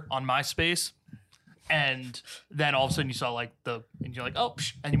computer on MySpace, and then all of a sudden you saw like and you're like, oh,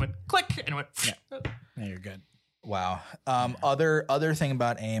 psh, and you went click, and it went. Psh. Yeah, you're good. Wow. Other thing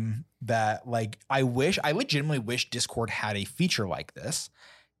about AIM that like I legitimately wish Discord had a feature like this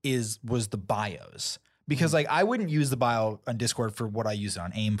was the bios. Because like I wouldn't use the bio on Discord for what I use it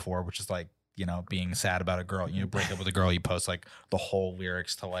on AIM for, which is like, you know, being sad about a girl, you know, break up with a girl, you post like the whole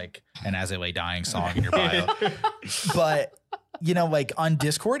lyrics to like an As I Lay Dying song in your bio. But you know, like on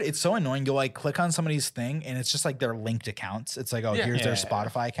Discord, it's so annoying. You'll like click on somebody's thing and it's just like their linked accounts. It's like, oh, Yeah. here's their Yeah.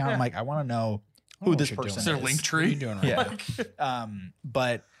 Spotify account. I'm Yeah. like, I want to know I who know this what you're person Is doing. there a is. link tree? What are you doing right Yeah. now?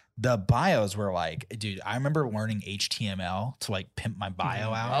 But the bios were like, dude, I remember learning HTML to like pimp my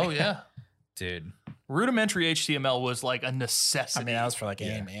bio out. Oh yeah. Dude. Rudimentary HTML was like a I necessity. mean, that was for like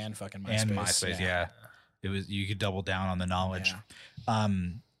Yeah. AIM and fucking MySpace. And MySpace, yeah. It was you could double down on the knowledge.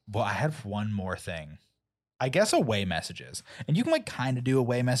 Well, I had one more thing. I guess away messages. And you can like kind of do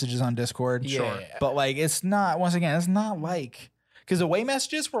away messages on Discord. Yeah. But like it's not, once again, it's not like because away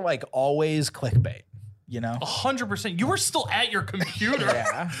messages were like always clickbait, you know? 100%. You were still at your computer.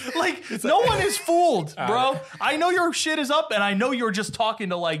 Yeah. Like no one is fooled, bro. I know your shit is up, and I know you're just talking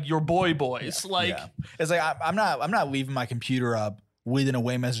to like your boys. Like, Yeah. It's like I'm not leaving my computer up with an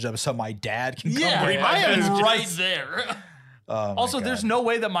away message up so my dad can come yeah, read my I am messages. right there. Oh my Also, there's God. no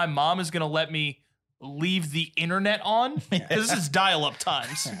way that my mom is gonna let me leave the internet on because this is dial-up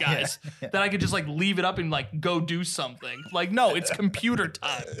times, guys. That I could just like leave it up and like go do something. Like, no, it's computer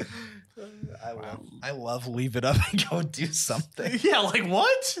time. I love leave it up and go do something. Yeah, like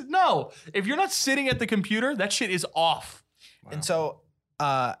what? No, if you're not sitting at the computer, that shit is off. And so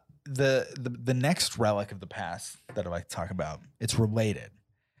the next relic of the past that I like to talk about, it's related,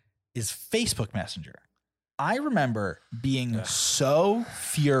 is Facebook Messenger. I remember being so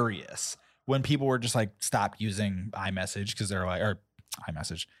furious when people were just like stopped using iMessage because they're like, or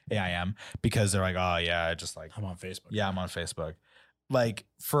iMessage, AIM, because they're like, oh yeah, just like, I'm on Facebook. yeah, I'm on Facebook. Like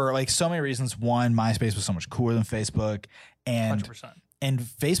for like so many reasons. One, MySpace was so much cooler than Facebook, and 100%. and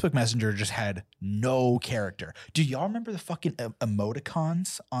Facebook Messenger just had no character. Do y'all remember the fucking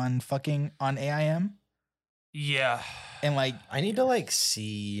emoticons on AIM? Yeah. And like, I need to like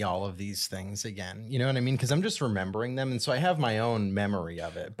see all of these things again. You know what I mean? Because I'm just remembering them, and so I have my own memory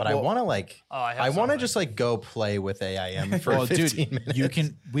of it. But I Well- want to like, Oh, I have I want to something. just like go play with AIM for well, 15 dude, minutes. you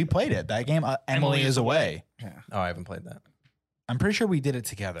can. We played it. That game, Emily is Away. Oh, I haven't played that. I'm pretty sure we did it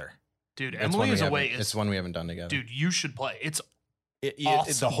together. Dude, It's Emily one we is haven't- away. It's one we haven't done together. Dude, you should play. It's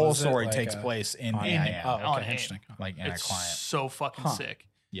The whole Was it story like takes a- place in on AIM, AIM? Oh, okay, On AIM. interesting. like in a it's client. so fucking Huh. sick.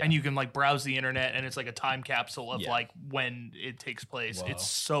 Yeah. And you can like browse the internet, and it's like a time capsule of Yeah. like when it takes place. Whoa. It's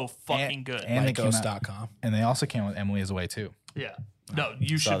so fucking good. and they Like came out- ghost.com. And they also came with Emily is Away too. Yeah. No,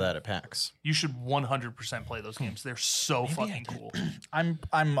 you Saw should. that at PAX. You should 100% play those games. They're so fucking cool. I'm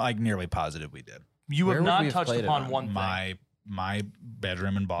like nearly positive we did. You Where have would we not have touched played it upon on? one thing. My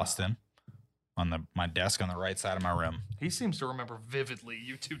bedroom in Boston. on my desk on the right side of my room. He seems to remember vividly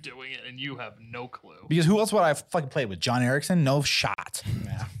you two doing it, and you have no clue. Because who else would I fucking play with? John Erickson? No shot.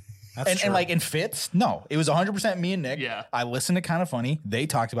 Yeah. That's And like in fits, no. It was 100% me and Nick. Yeah. I listened to Kind of Funny. They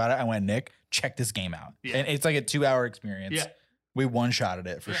talked about it. I went, Nick, check this game out. Yeah. And it's like a 2-hour experience. Yeah. We one-shotted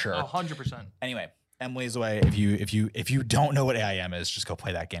it for sure. 100%. Anyway, Emily's away. If you don't know what AIM is, just go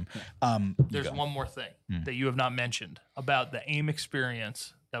play that game. You There's go. one more thing that you have not mentioned about the AIM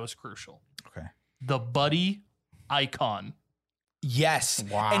experience that was crucial. Okay. The buddy icon. Yes.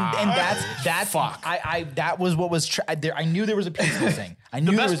 Wow. And that's Fuck. I that was what was there. I knew there was a piece missing. I knew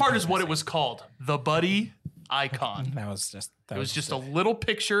The there best was a part piece is what it missing. was called. The buddy icon. That was just. It was just a little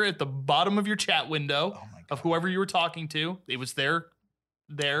picture at the bottom of your chat window of whoever you were talking to. It was there.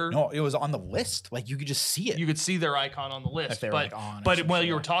 No, it was on the list. Like you could just see it. You could see their icon on the list. If they were, but like, on or but some while shit.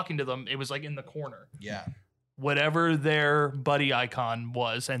 you were talking to them, it was like in the corner. yeah. Whatever their buddy icon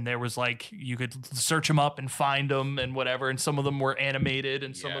was, and there was like you could search them up and find them and whatever, and some of them were animated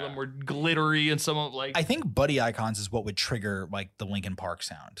and some of them were glittery and some of like I think buddy icons is what would trigger like the Linkin Park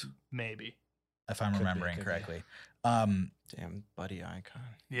sound, maybe. if I'm remembering could be. correctly. Damn buddy icon.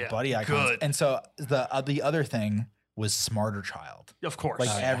 Yeah. Buddy icons. Good. And so the other thing was Smarter Child. Of course.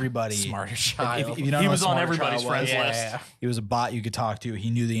 Like everybody, Smarter if- Child. If you don't He know was what on Smarter everybody's Child was, friends list. He was a bot you could talk to. He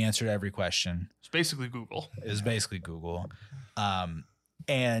knew the answer to every question. It's basically Google. It was basically Google.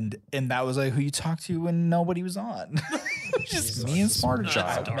 And that was like who you talked to when nobody was on. Just me and Smarter That's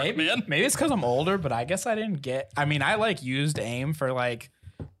Child. dark, maybe man. maybe it's because I'm older, but I guess I didn't get. I mean, I like used AIM for like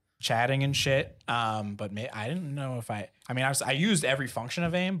chatting and shit. But I didn't know if I mean, I used every function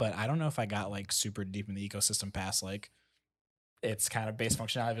of AIM, but I don't know if I got like super deep in the ecosystem past like it's kind of base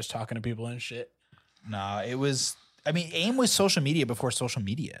functionality of just talking to people and shit. No, it was. I mean, AIM was social media before social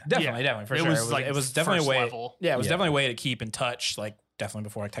media. Definitely, for It sure. was, like, it was definitely first a way. level. Yeah, it was Yeah. definitely a way to keep in touch. Like definitely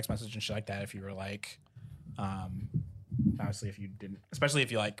before like text message and shit like that. If you were like, obviously if you didn't, especially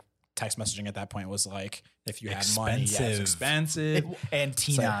if you like text messaging at that point was like if you had money, yeah, it's expensive. And It's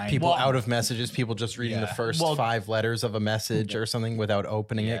T9. like people Well- out of messages, people just reading the Yeah. first Well- 5 letters of a message or something without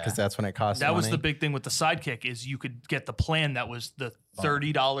opening it because that's when it costs That was money. the big thing with the Sidekick is you could get the plan that was the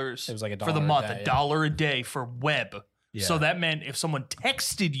 $30 It was like for the $1 a month, day, $1 a day for web. Yeah. So that meant if someone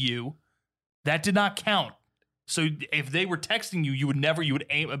texted you, that did not count. So if they were texting you, you would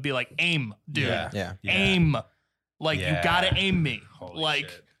aim and be like, aim, dude. Yeah. Yeah. Aim. Like Yeah. you gotta aim me. Holy like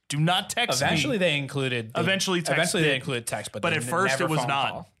shit. do not text Eventually me. they included. Eventually text they did. included text, but But they at first never it was phone not.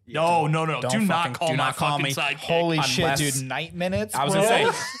 call. No. Don't Do fucking- not call do my not call fucking me. sidekick. Holy Unless- shit, dude. Night minutes? I was bro?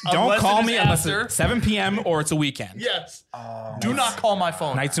 gonna say, don't Unless call it is me unless after. it's 7 p.m. or it's a weekend. Yes. Oh, Do not call my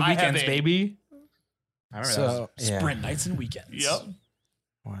phone. Nights and I have weekends, a- baby. I remember that So, was yeah. Sprint nights and weekends. Yep.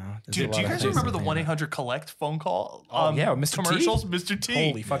 Wow. There's a Dude, do lot you of guys things remember that the they 1-800 collect phone call? Oh, yeah, with Mr. T? commercials, Mr. T.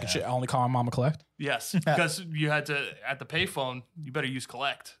 Holy fucking shit! I only call my mama collect, Yes, because you had to at the payphone. You better use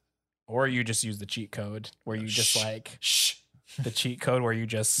collect. or you just use the cheat code where you just Shh. like Shh. the cheat code where you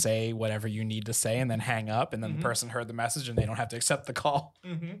just say whatever you need to say and then hang up, and then the person heard the message and they don't have to accept the call.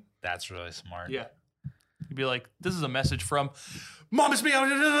 Mm-hmm. That's really smart. Yeah. You'd be like, "This is a message from Mom. It's me." And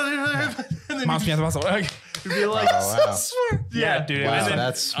then Mom's me at the hospital. you'd be like, wow. Yeah, dude. Wow, And then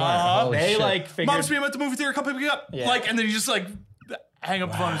that's smart. Holy they shit. like figured. "Mom's me. I'm at the movie theater. Come pick me up." Yeah. Like, and then you just like hang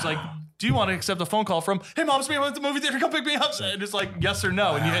up the phone. It's like, "Do you want to accept a phone call from? Hey, Mom's me. I'm at the movie theater. Come pick me up." And it's like yes or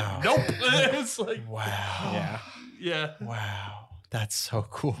no, and you hit nope. It's like Wow. yeah, yeah. Wow. That's so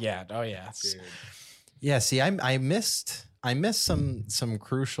cool. yeah. Oh yeah. It's- Yeah, see, I missed some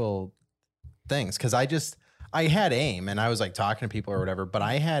crucial things because I had AIM and I was like talking to people or whatever, but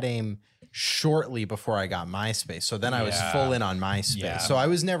I had AIM shortly before I got MySpace. So then I was Yeah. full in on MySpace. Yeah. So I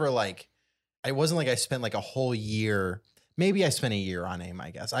was never like, it wasn't like I spent like a whole year. Maybe I spent a year on AIM,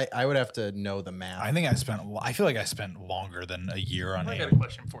 I guess. I would have to know the math. I think I feel like I spent longer than a year on I got a AIM.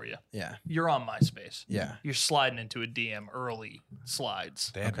 question for you. yeah. You're on MySpace. Yeah. You're sliding into a DM early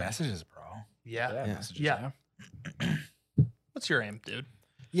slides. They had Okay. messages, bro. Yeah. yeah. Yeah. Messages, Yeah. What's your aim, dude?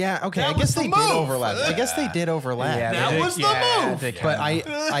 Yeah. Okay. That I guess was the they did move. overlap. I guess they did overlap. Yeah, That they did- was the yeah, move. they But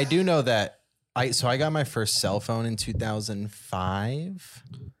kinda- I do know that I got my first cell phone in 2005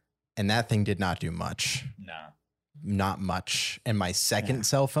 and that thing did not do much. No. Not much. And my second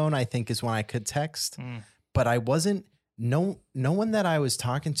cell phone I think is when I could text. Mm. But I wasn't no one that I was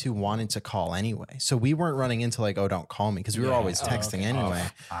talking to wanted to call anyway. So we weren't running into like, oh, don't call me because we were always texting anyway.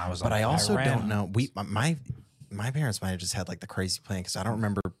 I was But on I also ran don't know. my parents might have just had like the crazy plan because I don't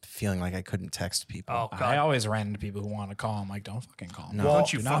remember feeling like I couldn't text people. Oh I god. always ran into people who want to call. I'm like, don't fucking call me. No.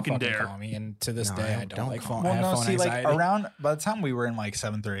 Don't you Do not fucking dare. call me. And to this No, day, I I don't don't like call. phone. Well, I have no, phone see, like anxiety. around by the time we were in like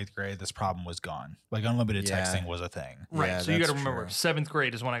 7th or 8th grade, this problem was gone. Like unlimited Yeah. texting was a thing. Right. Yeah, So you got to that's remember, true. 7th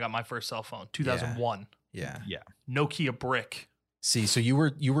grade is when I got my first cell phone. 2001. Yeah. Nokia brick. See, so you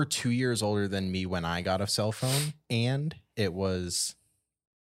were 2 years older than me when I got a cell phone, and it was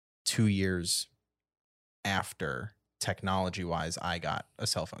 2 years after technology wise I got a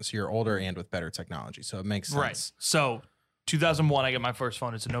cell phone. So you're older and with better technology. So it makes sense. Right. So 2001, I get my first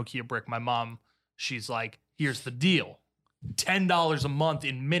phone. It's a Nokia brick. My mom, she's like, here's the deal. $10 a month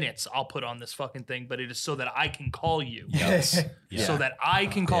in minutes I'll put on this fucking thing, but it is so that I can call you. Yes. So that I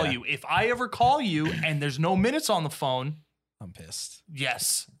can call Yeah. you. If I ever call you and there's no minutes on the phone, I'm pissed.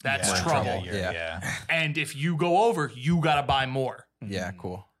 yes, that's Yeah. trouble. Yeah. And if you go over, you got to buy more. Yeah,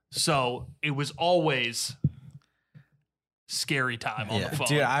 cool. So it was always scary time on Yeah. the phone.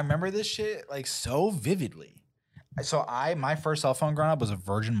 Dude, I remember this shit like so vividly. So my first cell phone growing up was a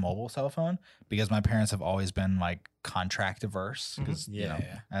Virgin Mobile cell phone because my parents have always been like contract averse because you know,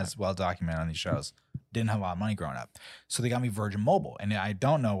 Yeah. as well documented on these shows, didn't have a lot of money growing up. So they got me Virgin Mobile, and I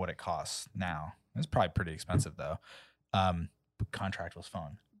don't know what it costs now. It's probably pretty expensive though. But contract was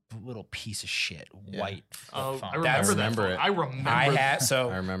phone, little piece of shit, Yeah. white Oh, phone. I remember that. remember phone. it. I remember. I had so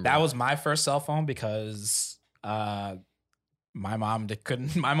I remember. that was my first cell phone because my mom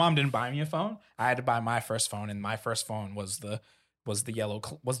didn't buy me a phone. I had to buy my first phone, and my first phone was the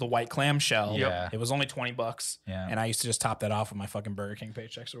white clamshell. Yep. It was only $20, Yeah. and I used to just top that off with my fucking Burger King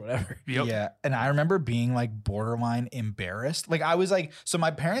paychecks or whatever. Yep. Yeah. And I remember being like borderline embarrassed. Like I was like, so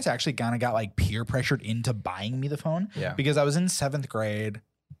my parents actually kind of got like peer pressured into buying me the phone Yeah. because I was in 7th grade.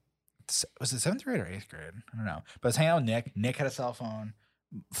 Was it 7th grade or 8th grade? I don't know. But I was hanging out with Nick. Nick had a cell phone.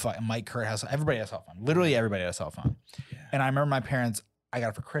 Mike Kurt has, everybody had a cell phone. Literally everybody had a cell phone. Yeah. And I remember my parents, I got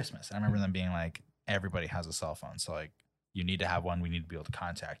it for Christmas. And I remember them being like, everybody has a cell phone. So like, you need to have one. We need to be able to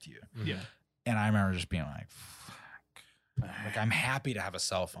contact you. Yeah. And I remember just being like, fuck. Like I'm happy to have a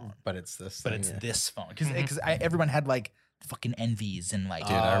cell phone. But it's this. But thing, it's yeah. this phone because Mhm. everyone had like fucking envies and like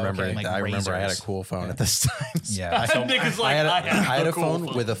Dude, I remember. like I remember I had a razors. cool phone at this time. Yeah. I, Nick is like, I had the a cool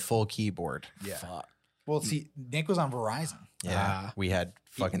phone with a full keyboard. Yeah. Fuck. Well, see, Nick was on Verizon. Yeah, Ah. we had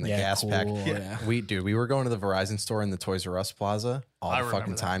fucking the Yeah, gas pack. cool, yeah. We were going to the Verizon store in the Toys R Us Plaza all I the remember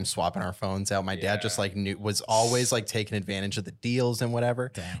fucking that. time, swapping our phones out. My dad just Yeah. like was always like taking advantage of the deals and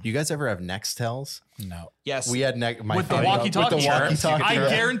whatever. Damn. You guys ever have Nextels? No. Yes. We had my With the phone- walkie-talkie. With the walkie-talkie. I yeah.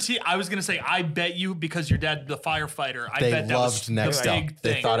 guarantee. I was gonna say, I bet you because your dad, the firefighter. I They bet that was loved the Nextel. big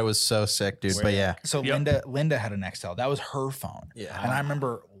They thing. thought it was so sick, dude. But yeah, So Yep. Linda had a Nextel. That was her phone. Yeah. And I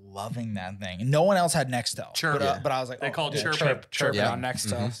remember loving that thing. And no one else had Nextel. Chirp. But, Yeah. but I was like, They called dude, Chirp. Chirp Yeah. on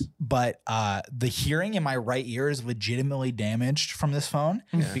Nextel. But the hearing in my right ear is legitimately damaged from this phone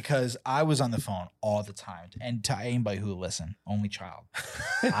because I was on the phone all the time. And to anybody who will listen, only child.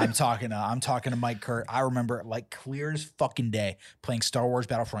 I'm talking to Mike Kurt. I remember like clear as fucking day playing Star Wars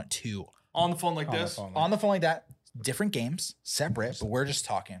Battlefront 2 on the phone like On the this. phone. on the phone like that. Different games, separate, but we're just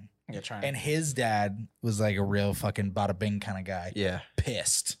talking. Yeah, trying. And his dad was like a real fucking bada bing kind of guy. yeah.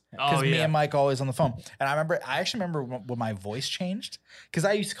 Pissed. Oh, Because me yeah. and Mike always on the phone. And I actually remember when my voice changed. Because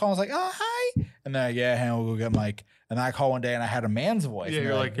I used to call, I was like, oh, hi. And then, yeah, hey, we'll go get Mike. And then I call one day and I had a man's voice. Yeah, And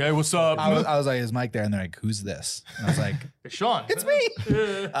you're they're like, hey, what's up? I was like, is Mike there? And they're like, who's this? And I was like, Hey, Sean, it's me.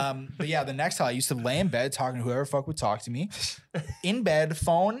 Yeah. But yeah, the next time I used to lay in bed talking to whoever fuck would talk to me. In bed,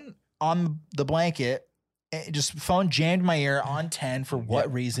 phone on the blanket, just phone jammed in my ear on 10 for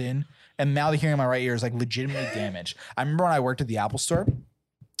what reason? And now the hearing in my right ear is like legitimately damaged. I remember when I worked at the Apple store,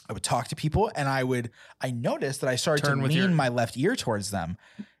 I would talk to people and I noticed that I started Turn to with lean your- my left ear towards them.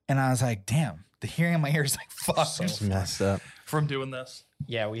 And I was like, damn, the hearing in my ear is like, fuck. It's messed up. From doing this.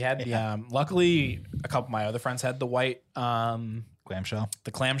 yeah, we had the luckily a couple of my other friends had the white Clamshell.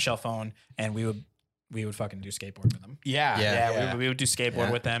 the clamshell phone, and we would fucking do skateboard with them. Yeah. Yeah. We would do skateboard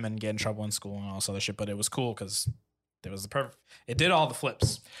Yeah. with them and get in trouble in school and all this other shit. But it was cool because it was the perfect. It did all the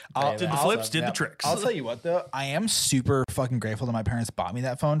flips. Did the flips, did the tricks. I'll tell you what though, I am super fucking grateful that my parents bought me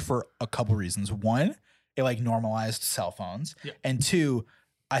that phone for a couple reasons. One, it like normalized cell phones. Yep. And two,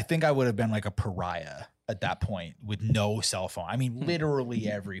 I think I would have been like a pariah at that point with no cell phone. I mean, literally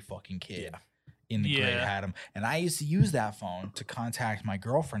every fucking kid in the grade Yeah. had them. And I used to use that phone to contact my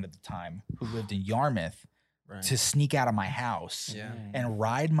girlfriend at the time who lived in Yarmouth Right. to sneak out of my house Yeah. and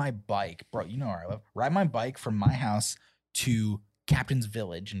ride my bike, bro. You know where I live. Ride my bike from my house to Captain's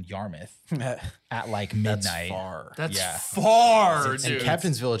Village in Yarmouth at like That's midnight. far. That's Yeah. far, And dude.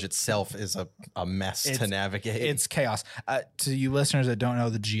 Captain's Village itself is a mess to It's- navigate. It's chaos. To you listeners that don't know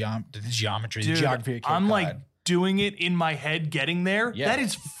the geometry, the Dude, geography of Cape I'm Cod. like doing it in my head, getting there, Yeah. that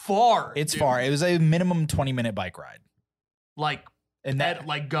is far. It's dude. far. It was a minimum 20-minute bike ride. Like, And that, at,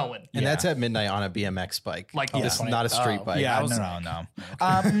 like going. And Yeah. that's at midnight on a BMX bike. Like, It's yeah. not a street Oh, bike. yeah, I was- no.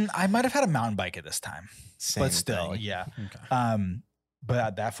 I might have had a mountain bike at this time, Same but still, thing. yeah. Okay.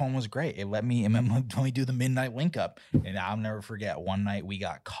 But that phone was great. It let me do the midnight link up, and I'll never forget. One night we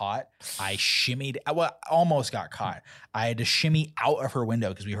got caught. I shimmied. Well, almost got caught. I had to shimmy out of her window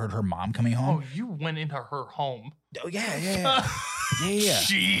because we heard her mom coming Oh, home. you went into her home. Oh yeah.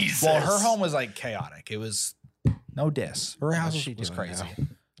 Jesus. Well, her home was like chaotic. It was no diss. Her house What's she was doing crazy. now?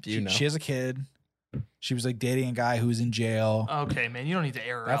 Do you know? She has a kid. She was like dating a guy who's in jail. Okay, man, you don't need to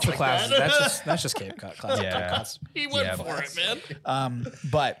air her That's out for like classes. that. That's just Cape Cod classic. Yeah. Cape Cod's- He went Yeah, for it, man.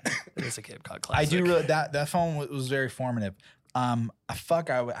 But It's a Cape Cod I classic. do really that phone was very formative. I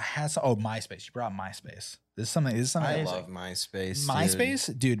had some MySpace. You brought MySpace. This is something. I amazing. love MySpace. dude.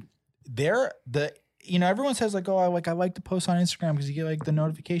 MySpace, dude. Everyone says like, oh, I like to post on Instagram because you get like the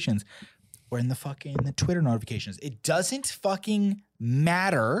notifications, or in the Twitter notifications. It doesn't fucking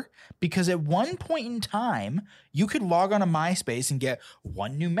matter because at one point in time you could log on to MySpace and get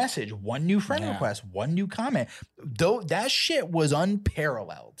one new message, one new friend Yeah. request, one new comment. Though that shit was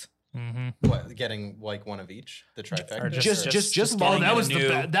unparalleled. Mm-hmm. What, getting like one of each? The trifecta? Or Just Oh, logging that in. was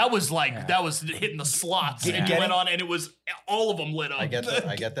new- that was like Yeah. that was hitting the slots, and you Getting- went on, and it was all of them lit up. I get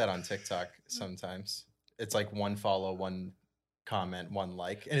that on TikTok sometimes. It's like one follow, one comment, one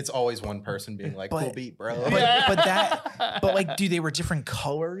like, and it's always one person being like, But- "Cool beat, bro." but like, dude, they were different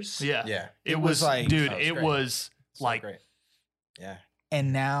colors. yeah, yeah, it was was like- dude, That was it great. was so like great. Yeah.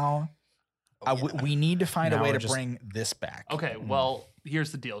 And now Oh, yeah. we need to find a Now way we're to just- bring this back. okay. Well,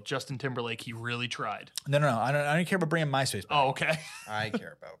 here's the deal. Justin Timberlake, he really tried. No. I don't care about bringing MySpace back. Oh, okay. I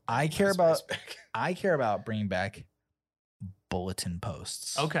care about. I care MySpace about- back. I care about bringing back bulletin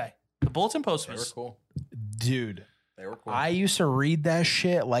posts. Okay. The bulletin post They were was cool. Dude, They were cool. I used to read that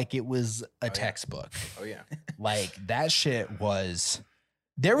shit like it was a yeah. textbook. Oh yeah. Like that shit was.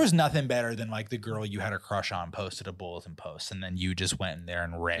 There was nothing better than like the girl you had a crush on posted a bulletin post, and then you just went in there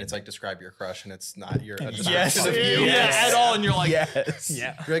and read. And it's like describe your crush, and it's not your. It's Yes. not of yeah, you. Yes. at all, and you're like, yes,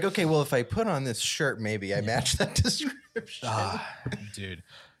 Yeah. You're like, okay, well, if I put on this shirt, maybe I match that description. Ah, dude.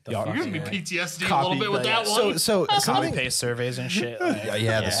 The Y'all- you're gonna be fucking, PTSD a Copy little bit with that that. one. So copy something. paste surveys and shit. Like,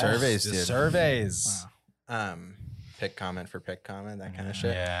 Yeah, the Yes, surveys, the dude. surveys. Wow. Pick comment for pick comment, that kind of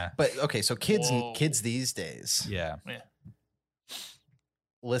shit. Yeah, But okay, so Whoa. kids these days yeah.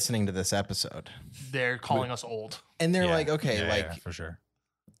 listening to this episode, They're calling us old. and they're Yeah. like, okay, Yeah, like yeah, for sure.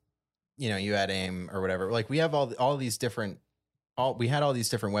 you know, you had AIM or whatever. Like we have all these different, we had all these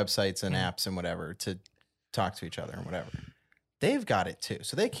different websites and apps and whatever to talk to each other and whatever. They've got it too,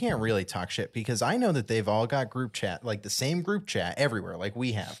 so they can't really talk shit because I know that they've all got group chat, like the same group chat everywhere, like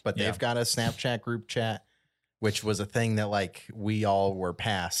we have. But Yeah. they've got a Snapchat group chat, which was a thing that like we all were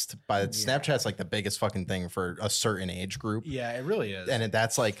past. But Snapchat's like the biggest fucking thing for a certain age group. Yeah, it really is. And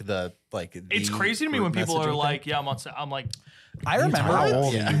that's like It's the crazy to me when group people are messaging thing. like, "Yeah, I'm on." I'm like, I remember How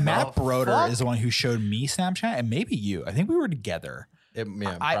old are you? Matt Oh, Broder fuck. is the one who showed me Snapchat, and maybe you. I think we were together.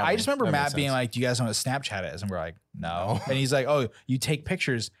 Yeah, I probably. just remember That Matt makes being sense. like, "Do you guys know what Snapchat is?" And we're like, "No." No. And he's like, "Oh, you take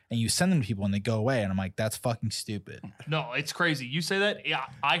pictures and you send them to people and they go away." And I'm like, "That's fucking stupid." no, it's crazy. You say that? Yeah,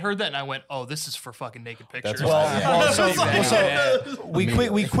 I heard that and I went, "Oh, this is for fucking naked pictures." That's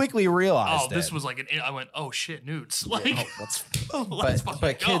what We quickly realized oh, this it. was like an. I went, "Oh shit, nudes!" Like, let's but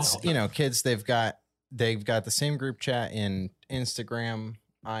fucking kids, go. you know, kids, they've got the same group chat in Instagram,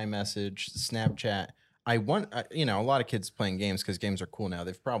 iMessage, Snapchat. I want, you know, a lot of kids playing games because games are cool now.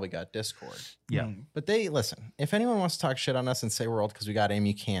 They've probably got Discord. Yeah. But they listen. If anyone wants to talk shit on us and say we're old because we got AIM,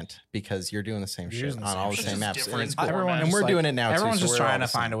 you can't because you're doing the same You're shit using the on same all the shit. same It's apps. just And, it's different cool. formats. And we're Like, doing it now. Everyone's too, so just we're all trying to the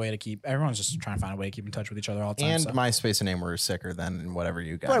same. find a way to keep. Everyone's just trying to find a way to keep in touch with each other all the time. And so. MySpace and AIM were sicker than whatever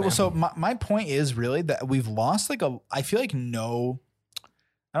you got. Right. Well, now. so my point is really that we've lost like I feel like I don't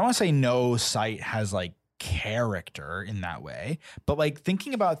want to say no site has like character in that way, but like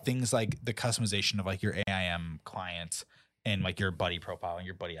thinking about things like the customization of like your AIM clients and like your buddy profile and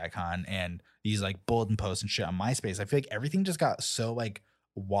your buddy icon and these like bulletin posts and shit on MySpace, I feel like everything just got so like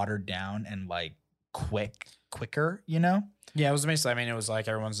watered down and like quicker, you know? Yeah, it was basically. I mean, it was like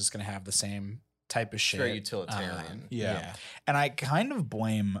everyone's just gonna have the same type of shit. Very utilitarian. Yeah. And I kind of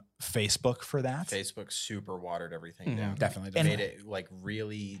blame Facebook for that. Facebook super watered everything Mhm, down. definitely. And- Made it like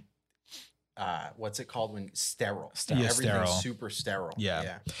really what's it called when sterile. Yeah, Everything's sterile. super sterile.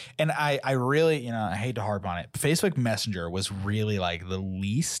 Yeah. And I really, I hate to harp on it. Facebook Messenger was really like the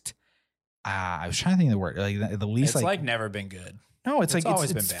least. I was trying to think of the word, like the least. It's like never been good. no, it's it's like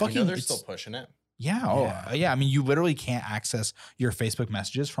always it's been bad. fucking. You know, they're it's- still pushing it. yeah, Yeah. yeah. I mean, you literally can't access your Facebook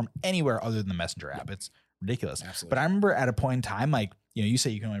messages from anywhere other than the Messenger app. It's ridiculous. Absolutely. But I remember at a point in time, like, you know, you say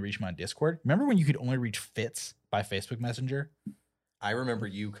you can only reach them on Discord. Remember when you could only reach Fitz by Facebook Messenger? I remember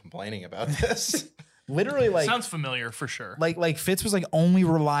you complaining about this. Literally, like, Sounds familiar for sure. like Fitz was like only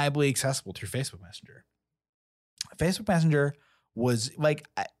reliably accessible through Facebook Messenger. Facebook Messenger was like,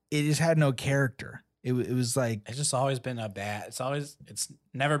 it just had no character. It was like, It's just always been it's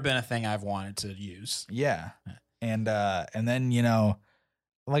never been a thing I've wanted to use. yeah. And then, you know,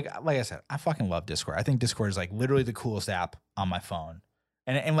 like I said, I fucking love Discord. I think Discord is like literally the coolest app on my phone.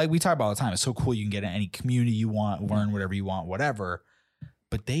 And like we talk about all the time, it's so cool. You can get in any community you want, learn whatever you want, whatever.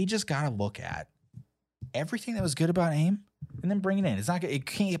 But they just got to look at everything that was good about AIM and then bring it in. It's not, it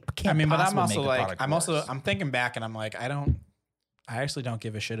can't I mean, but I'm possibly also make the like, product worse. I'm thinking back and I'm like, I actually don't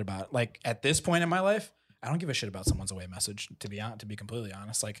give a shit about, like, at this point in my life, I don't give a shit about someone's away message, to be completely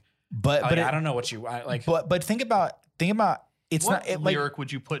honest. Like, but I don't know what you like. But think about it's what not it, like lyric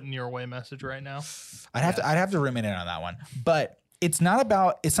would you put in your away message right now? I'd have to ruminate on that one. But it's not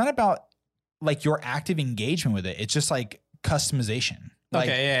about like your active engagement with it. It's just like customization. Like,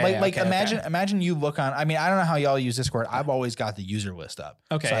 imagine you look on. I mean, I don't know how y'all use Discord. I've always got the user list up.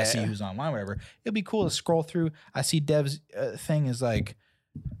 Okay, so I see who's online, whatever. It'd be cool to scroll through. I see Dev's thing is like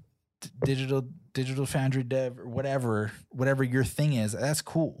digital foundry dev or whatever your thing is. That's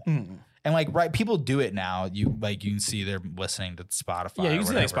cool. And like, right, people do it now. You can see they're listening to Spotify. Yeah, you can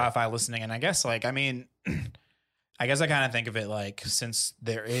see like whatever. Spotify listening, and I guess like, I mean, I guess I kind of think of it like, since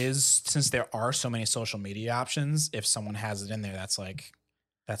there are so many social media options, if someone has it in there, that's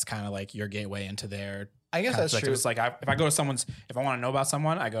kind of like your gateway into their. I guess that's true. It's like if I go to if I want to know about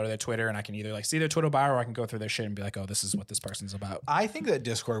someone, I go to their Twitter and I can either like see their Twitter bio or I can go through their shit and be like, oh, this is what this person's about. I think that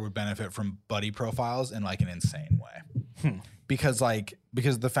Discord would benefit from buddy profiles in like an insane way. Because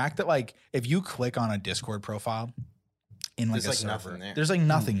the fact that like if you click on a Discord profile in like There's a like server, nothing there. there's like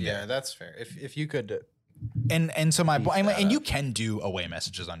nothing Yeah, there. that's fair. If you could, And so my Beef and, that and you up. can do away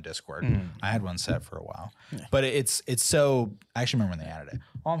messages on Discord. I had one set for a while, but it's so. I actually remember when they added it.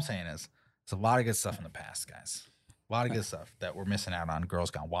 All I'm saying is, there's a lot of good stuff in the past, guys. A lot of good stuff that we're missing out on. Girls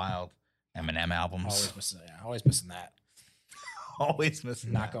Gone Wild, Eminem albums. Always missing that. Always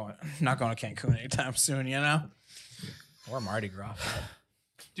missing. Not going to Cancun anytime soon, you know? Or Mardi Gras.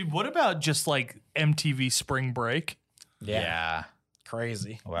 Dude, what about just like MTV Spring Break? Yeah.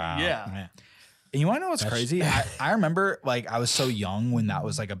 Crazy. Wow. Yeah. Man. And you want to know what's That's- crazy? I remember like I was so young when that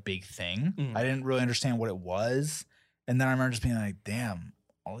was like a big thing. Mm. I didn't really understand what it was, and then I remember just being like, "Damn,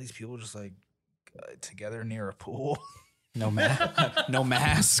 all these people just like together near a pool." No mask. No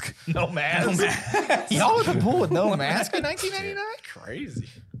mask. No mask. Y'all at the pool with no mask in 1999? Crazy.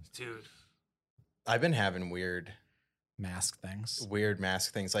 Dude. I've been having weird Mask things.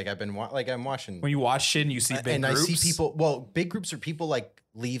 mask things. Like I'm watching, When you watch shit and you see big and groups. I see people. Well, big groups are people like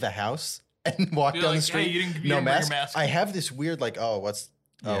leave a house and walk You're down like, the street. hey, you didn't no bring your mask. mask. I have this weird like, oh, what's?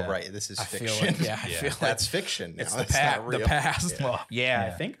 Yeah. Oh, right. This is I feel fiction. like, I feel like That's fiction. Now. it's the That's not past. The real. past. Yeah. Yeah, I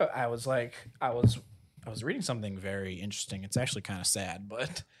Yeah. think I was reading something very interesting. It's actually kind of sad,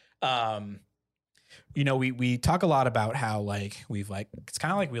 but you know, we talk a lot about how like it's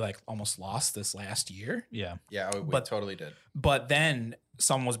kind of like we like almost lost this last year. Yeah. Yeah, we But- totally did. But then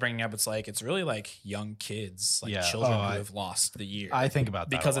someone was bringing up, it's really like young kids, like Yeah. children Oh, who have lost the year. I think about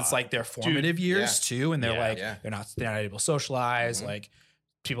that because a it's lot. like their formative years too, and they're Yeah. like Yeah. they're not able to socialize. Mhm. Like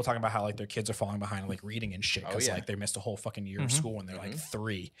people talking about how like their kids are falling behind like reading and shit Oh, because yeah. like they missed a whole fucking year of Mhm. school when they're like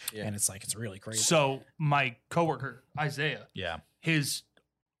 3, Yeah. and it's like it's really crazy. So my coworker, Isaiah, yeah. his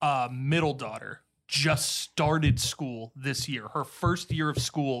middle daughter just started school this year. Her first year of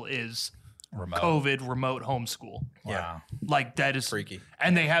school is Remote. COVID remote homeschool. Wow. Like that is Freaky.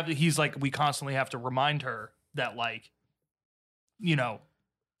 And he's like, we constantly have to remind her that like, you know,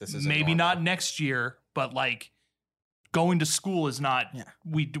 This is maybe not next year, but like going to school is not, Yeah.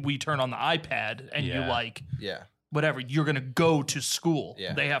 we turn on the iPad and you Yeah. like, Yeah. whatever, you're going to go to school.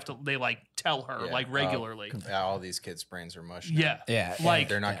 Yeah. They like tell her Yeah. like regularly. Yeah, all these kids' brains are mush. now. Yeah. yeah, Like-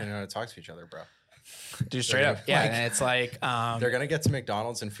 They're not going to know how to talk to each other, bro. dude, straight up, yeah, Like- and it's like They're going to get to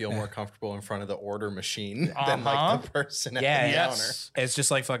McDonald's and feel more comfortable in front of the order machine than Uh-huh. like the person at Yeah, the yes. it's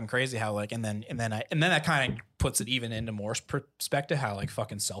just like fucking crazy how like and then that kind of puts it even into more perspective how like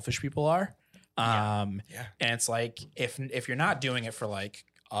fucking selfish people are. Yeah. And it's like if you're not doing it for like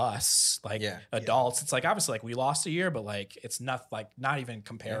us like Yeah. adults, it's like obviously like we lost a year, but like it's not even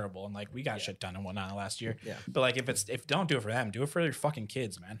comparable, and like we got shit done and whatnot last year. Yeah. But like if don't do it for them, do it for your fucking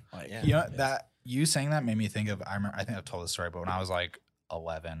kids, man. Like Yeah. You know, that you saying that made me think of, I think I've told this story, but when I was like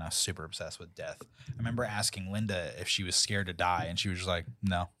 11, I was super obsessed with death. I remember asking Linda if she was scared to die, and she was just like,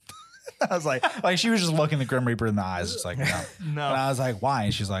 no. I was like she was just looking the Grim Reaper in the eyes, just like, no. No. And I was like, why?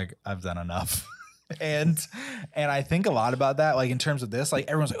 And she's like, I've done enough. and I think a lot about that. Like in terms of this, like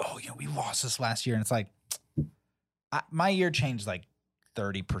everyone's like, oh, you know, we lost this last year, and it's like my year changed like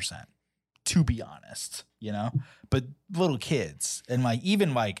 30%, to be honest, you know. But little kids, and like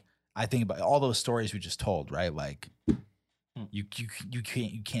even like I think about all those stories we just told, right? Like you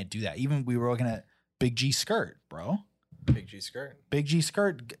can't do that. Even we were looking at Big G Skirt, bro. Big G Skirt. Big G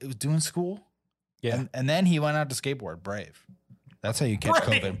Skirt was doing school. Yeah. And then he went out to skateboard. Brave. That's how you catch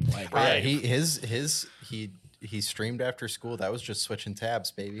Brave. COVID. Like, Yeah, he streamed after school. That was just switching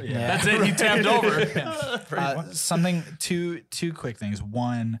tabs, baby. Yeah. That's it. He tapped over. Something two quick things.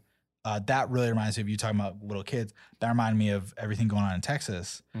 One, that really reminds me of you talking about little kids. That reminded me of everything going on in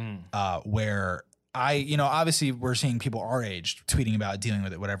Texas, where obviously we're seeing people our age tweeting about dealing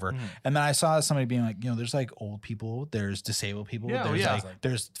with it, whatever. And then I saw somebody being like, there's like old people, there's disabled people,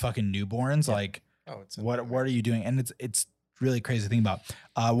 there's fucking newborns. Like, what are you doing? And it's really crazy to think about.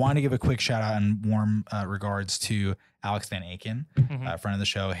 I wanted to give a quick shout out and warm regards to Alex Van Aken, friend of the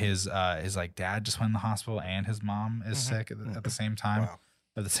show. His like dad just went in the hospital and his mom is sick at the same time,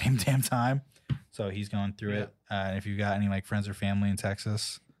 at the same damn time. So he's going through it. And if you've got any like friends or family in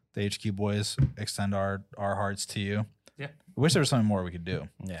Texas, the HQ boys extend our hearts to you. Yeah. I wish there was something more we could do.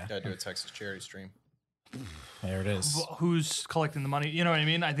 Yeah. Gotta do a Texas charity stream. There it is. Who's collecting the money? You know what I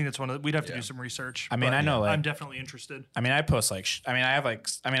mean? I think that's we'd have to do some research. I mean, but I know, like- I'm definitely interested. I mean, I post like, I have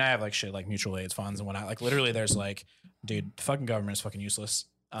like shit like mutual aid funds and whatnot. Like literally there's like, dude, the fucking government is fucking useless.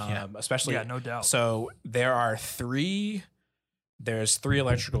 Especially. Yeah, no doubt. So there's three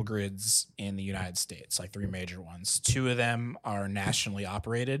electrical grids in the United States, like three major ones. Two of them are nationally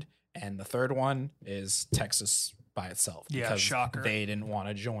operated. And the third one is Texas by itself. Yeah, because shocker. they didn't want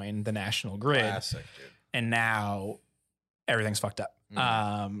to join the national grid. Classic, dude. And now everything's fucked up.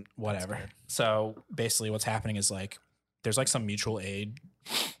 Whatever. So basically what's happening is like there's like some mutual aid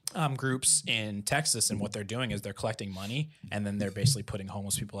groups in Texas, and what they're doing is they're collecting money and then they're basically putting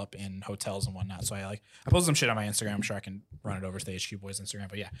homeless people up in hotels and whatnot. So I posted some shit on my Instagram. I'm sure I can run it over to the HQ Boys Instagram.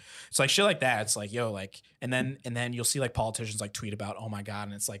 But yeah, it's like shit like that. It's like, yo, like, and then you'll see like politicians like tweet about, oh my God.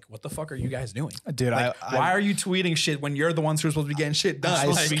 And it's like, what the fuck are you guys doing? Dude, Like, why are you tweeting shit when you're the ones who are supposed to be getting shit done?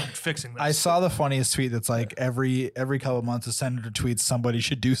 Supposed Like, to be fixing this. I saw the funniest tweet that's like every couple of months a senator tweets somebody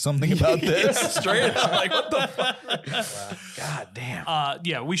should do something about this. straight up, like, what the fuck? God damn.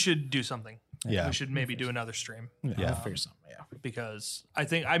 yeah, we should do something. Yeah. We should maybe do another stream Yeah. I'll figure something. Yeah. because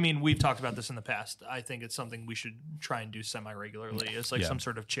we've talked about this in the past. I think it's something we should try and do semi-regularly. It's like some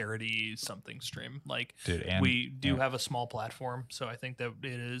sort of charity something stream. Like, Dude, and- we do have a small platform, so I think that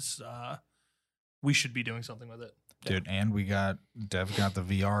it is we should be doing something with it. Dude, and Dev got the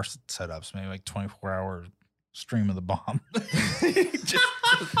VR set up, so maybe like 24-hour stream of the bomb.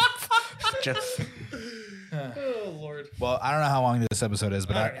 Just Oh Lord. Well, I don't know how long this episode is,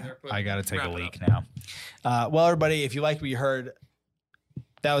 but I don't either, but I got to take wrap a it leak now. Well, everybody, if you liked what you heard,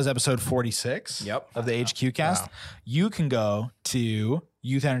 that was episode 46 of the HQ cast. Wow. You can go to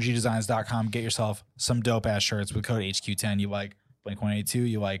youthenergydesigns.com, get yourself some dope ass shirts with code HQ10. You like Blink-182,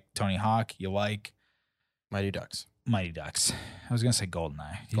 you like Tony Hawk, you like Mighty Ducks. Mighty Ducks. I was going to say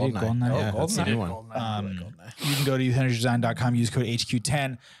Goldeneye. You did Goldeneye. Goldeneye? Yeah, that's the Goldeneye. new one. You can go to youthenergydesign.com, use code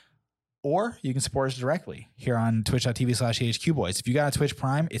HQ10, or you can support us directly here on twitch.tv/HQBoys. If you got a Twitch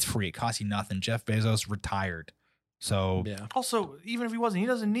Prime, it's free. It costs you nothing. Jeff Bezos retired. So, yeah. Also, even if he wasn't, he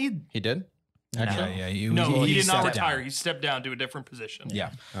doesn't need. He did? yeah, He did not stepped retire. down. He stepped down to a different position. Yeah.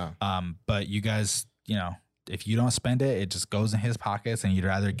 Oh. But you guys, if you don't spend it, it just goes in his pockets, and you'd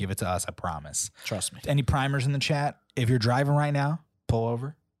rather give it to us, I promise. Trust me. Any primers in the chat? If you're driving right now, pull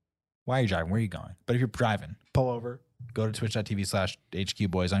over. Why are you driving? Where are you going? But if you're driving, pull over. Go to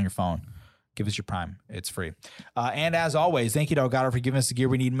twitch.tv/HQBoys on your phone. Give us your Prime. It's free. And as always, thank you to Elgato for giving us the gear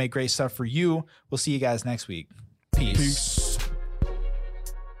we need to make great stuff for you. We'll see you guys next week. Peace.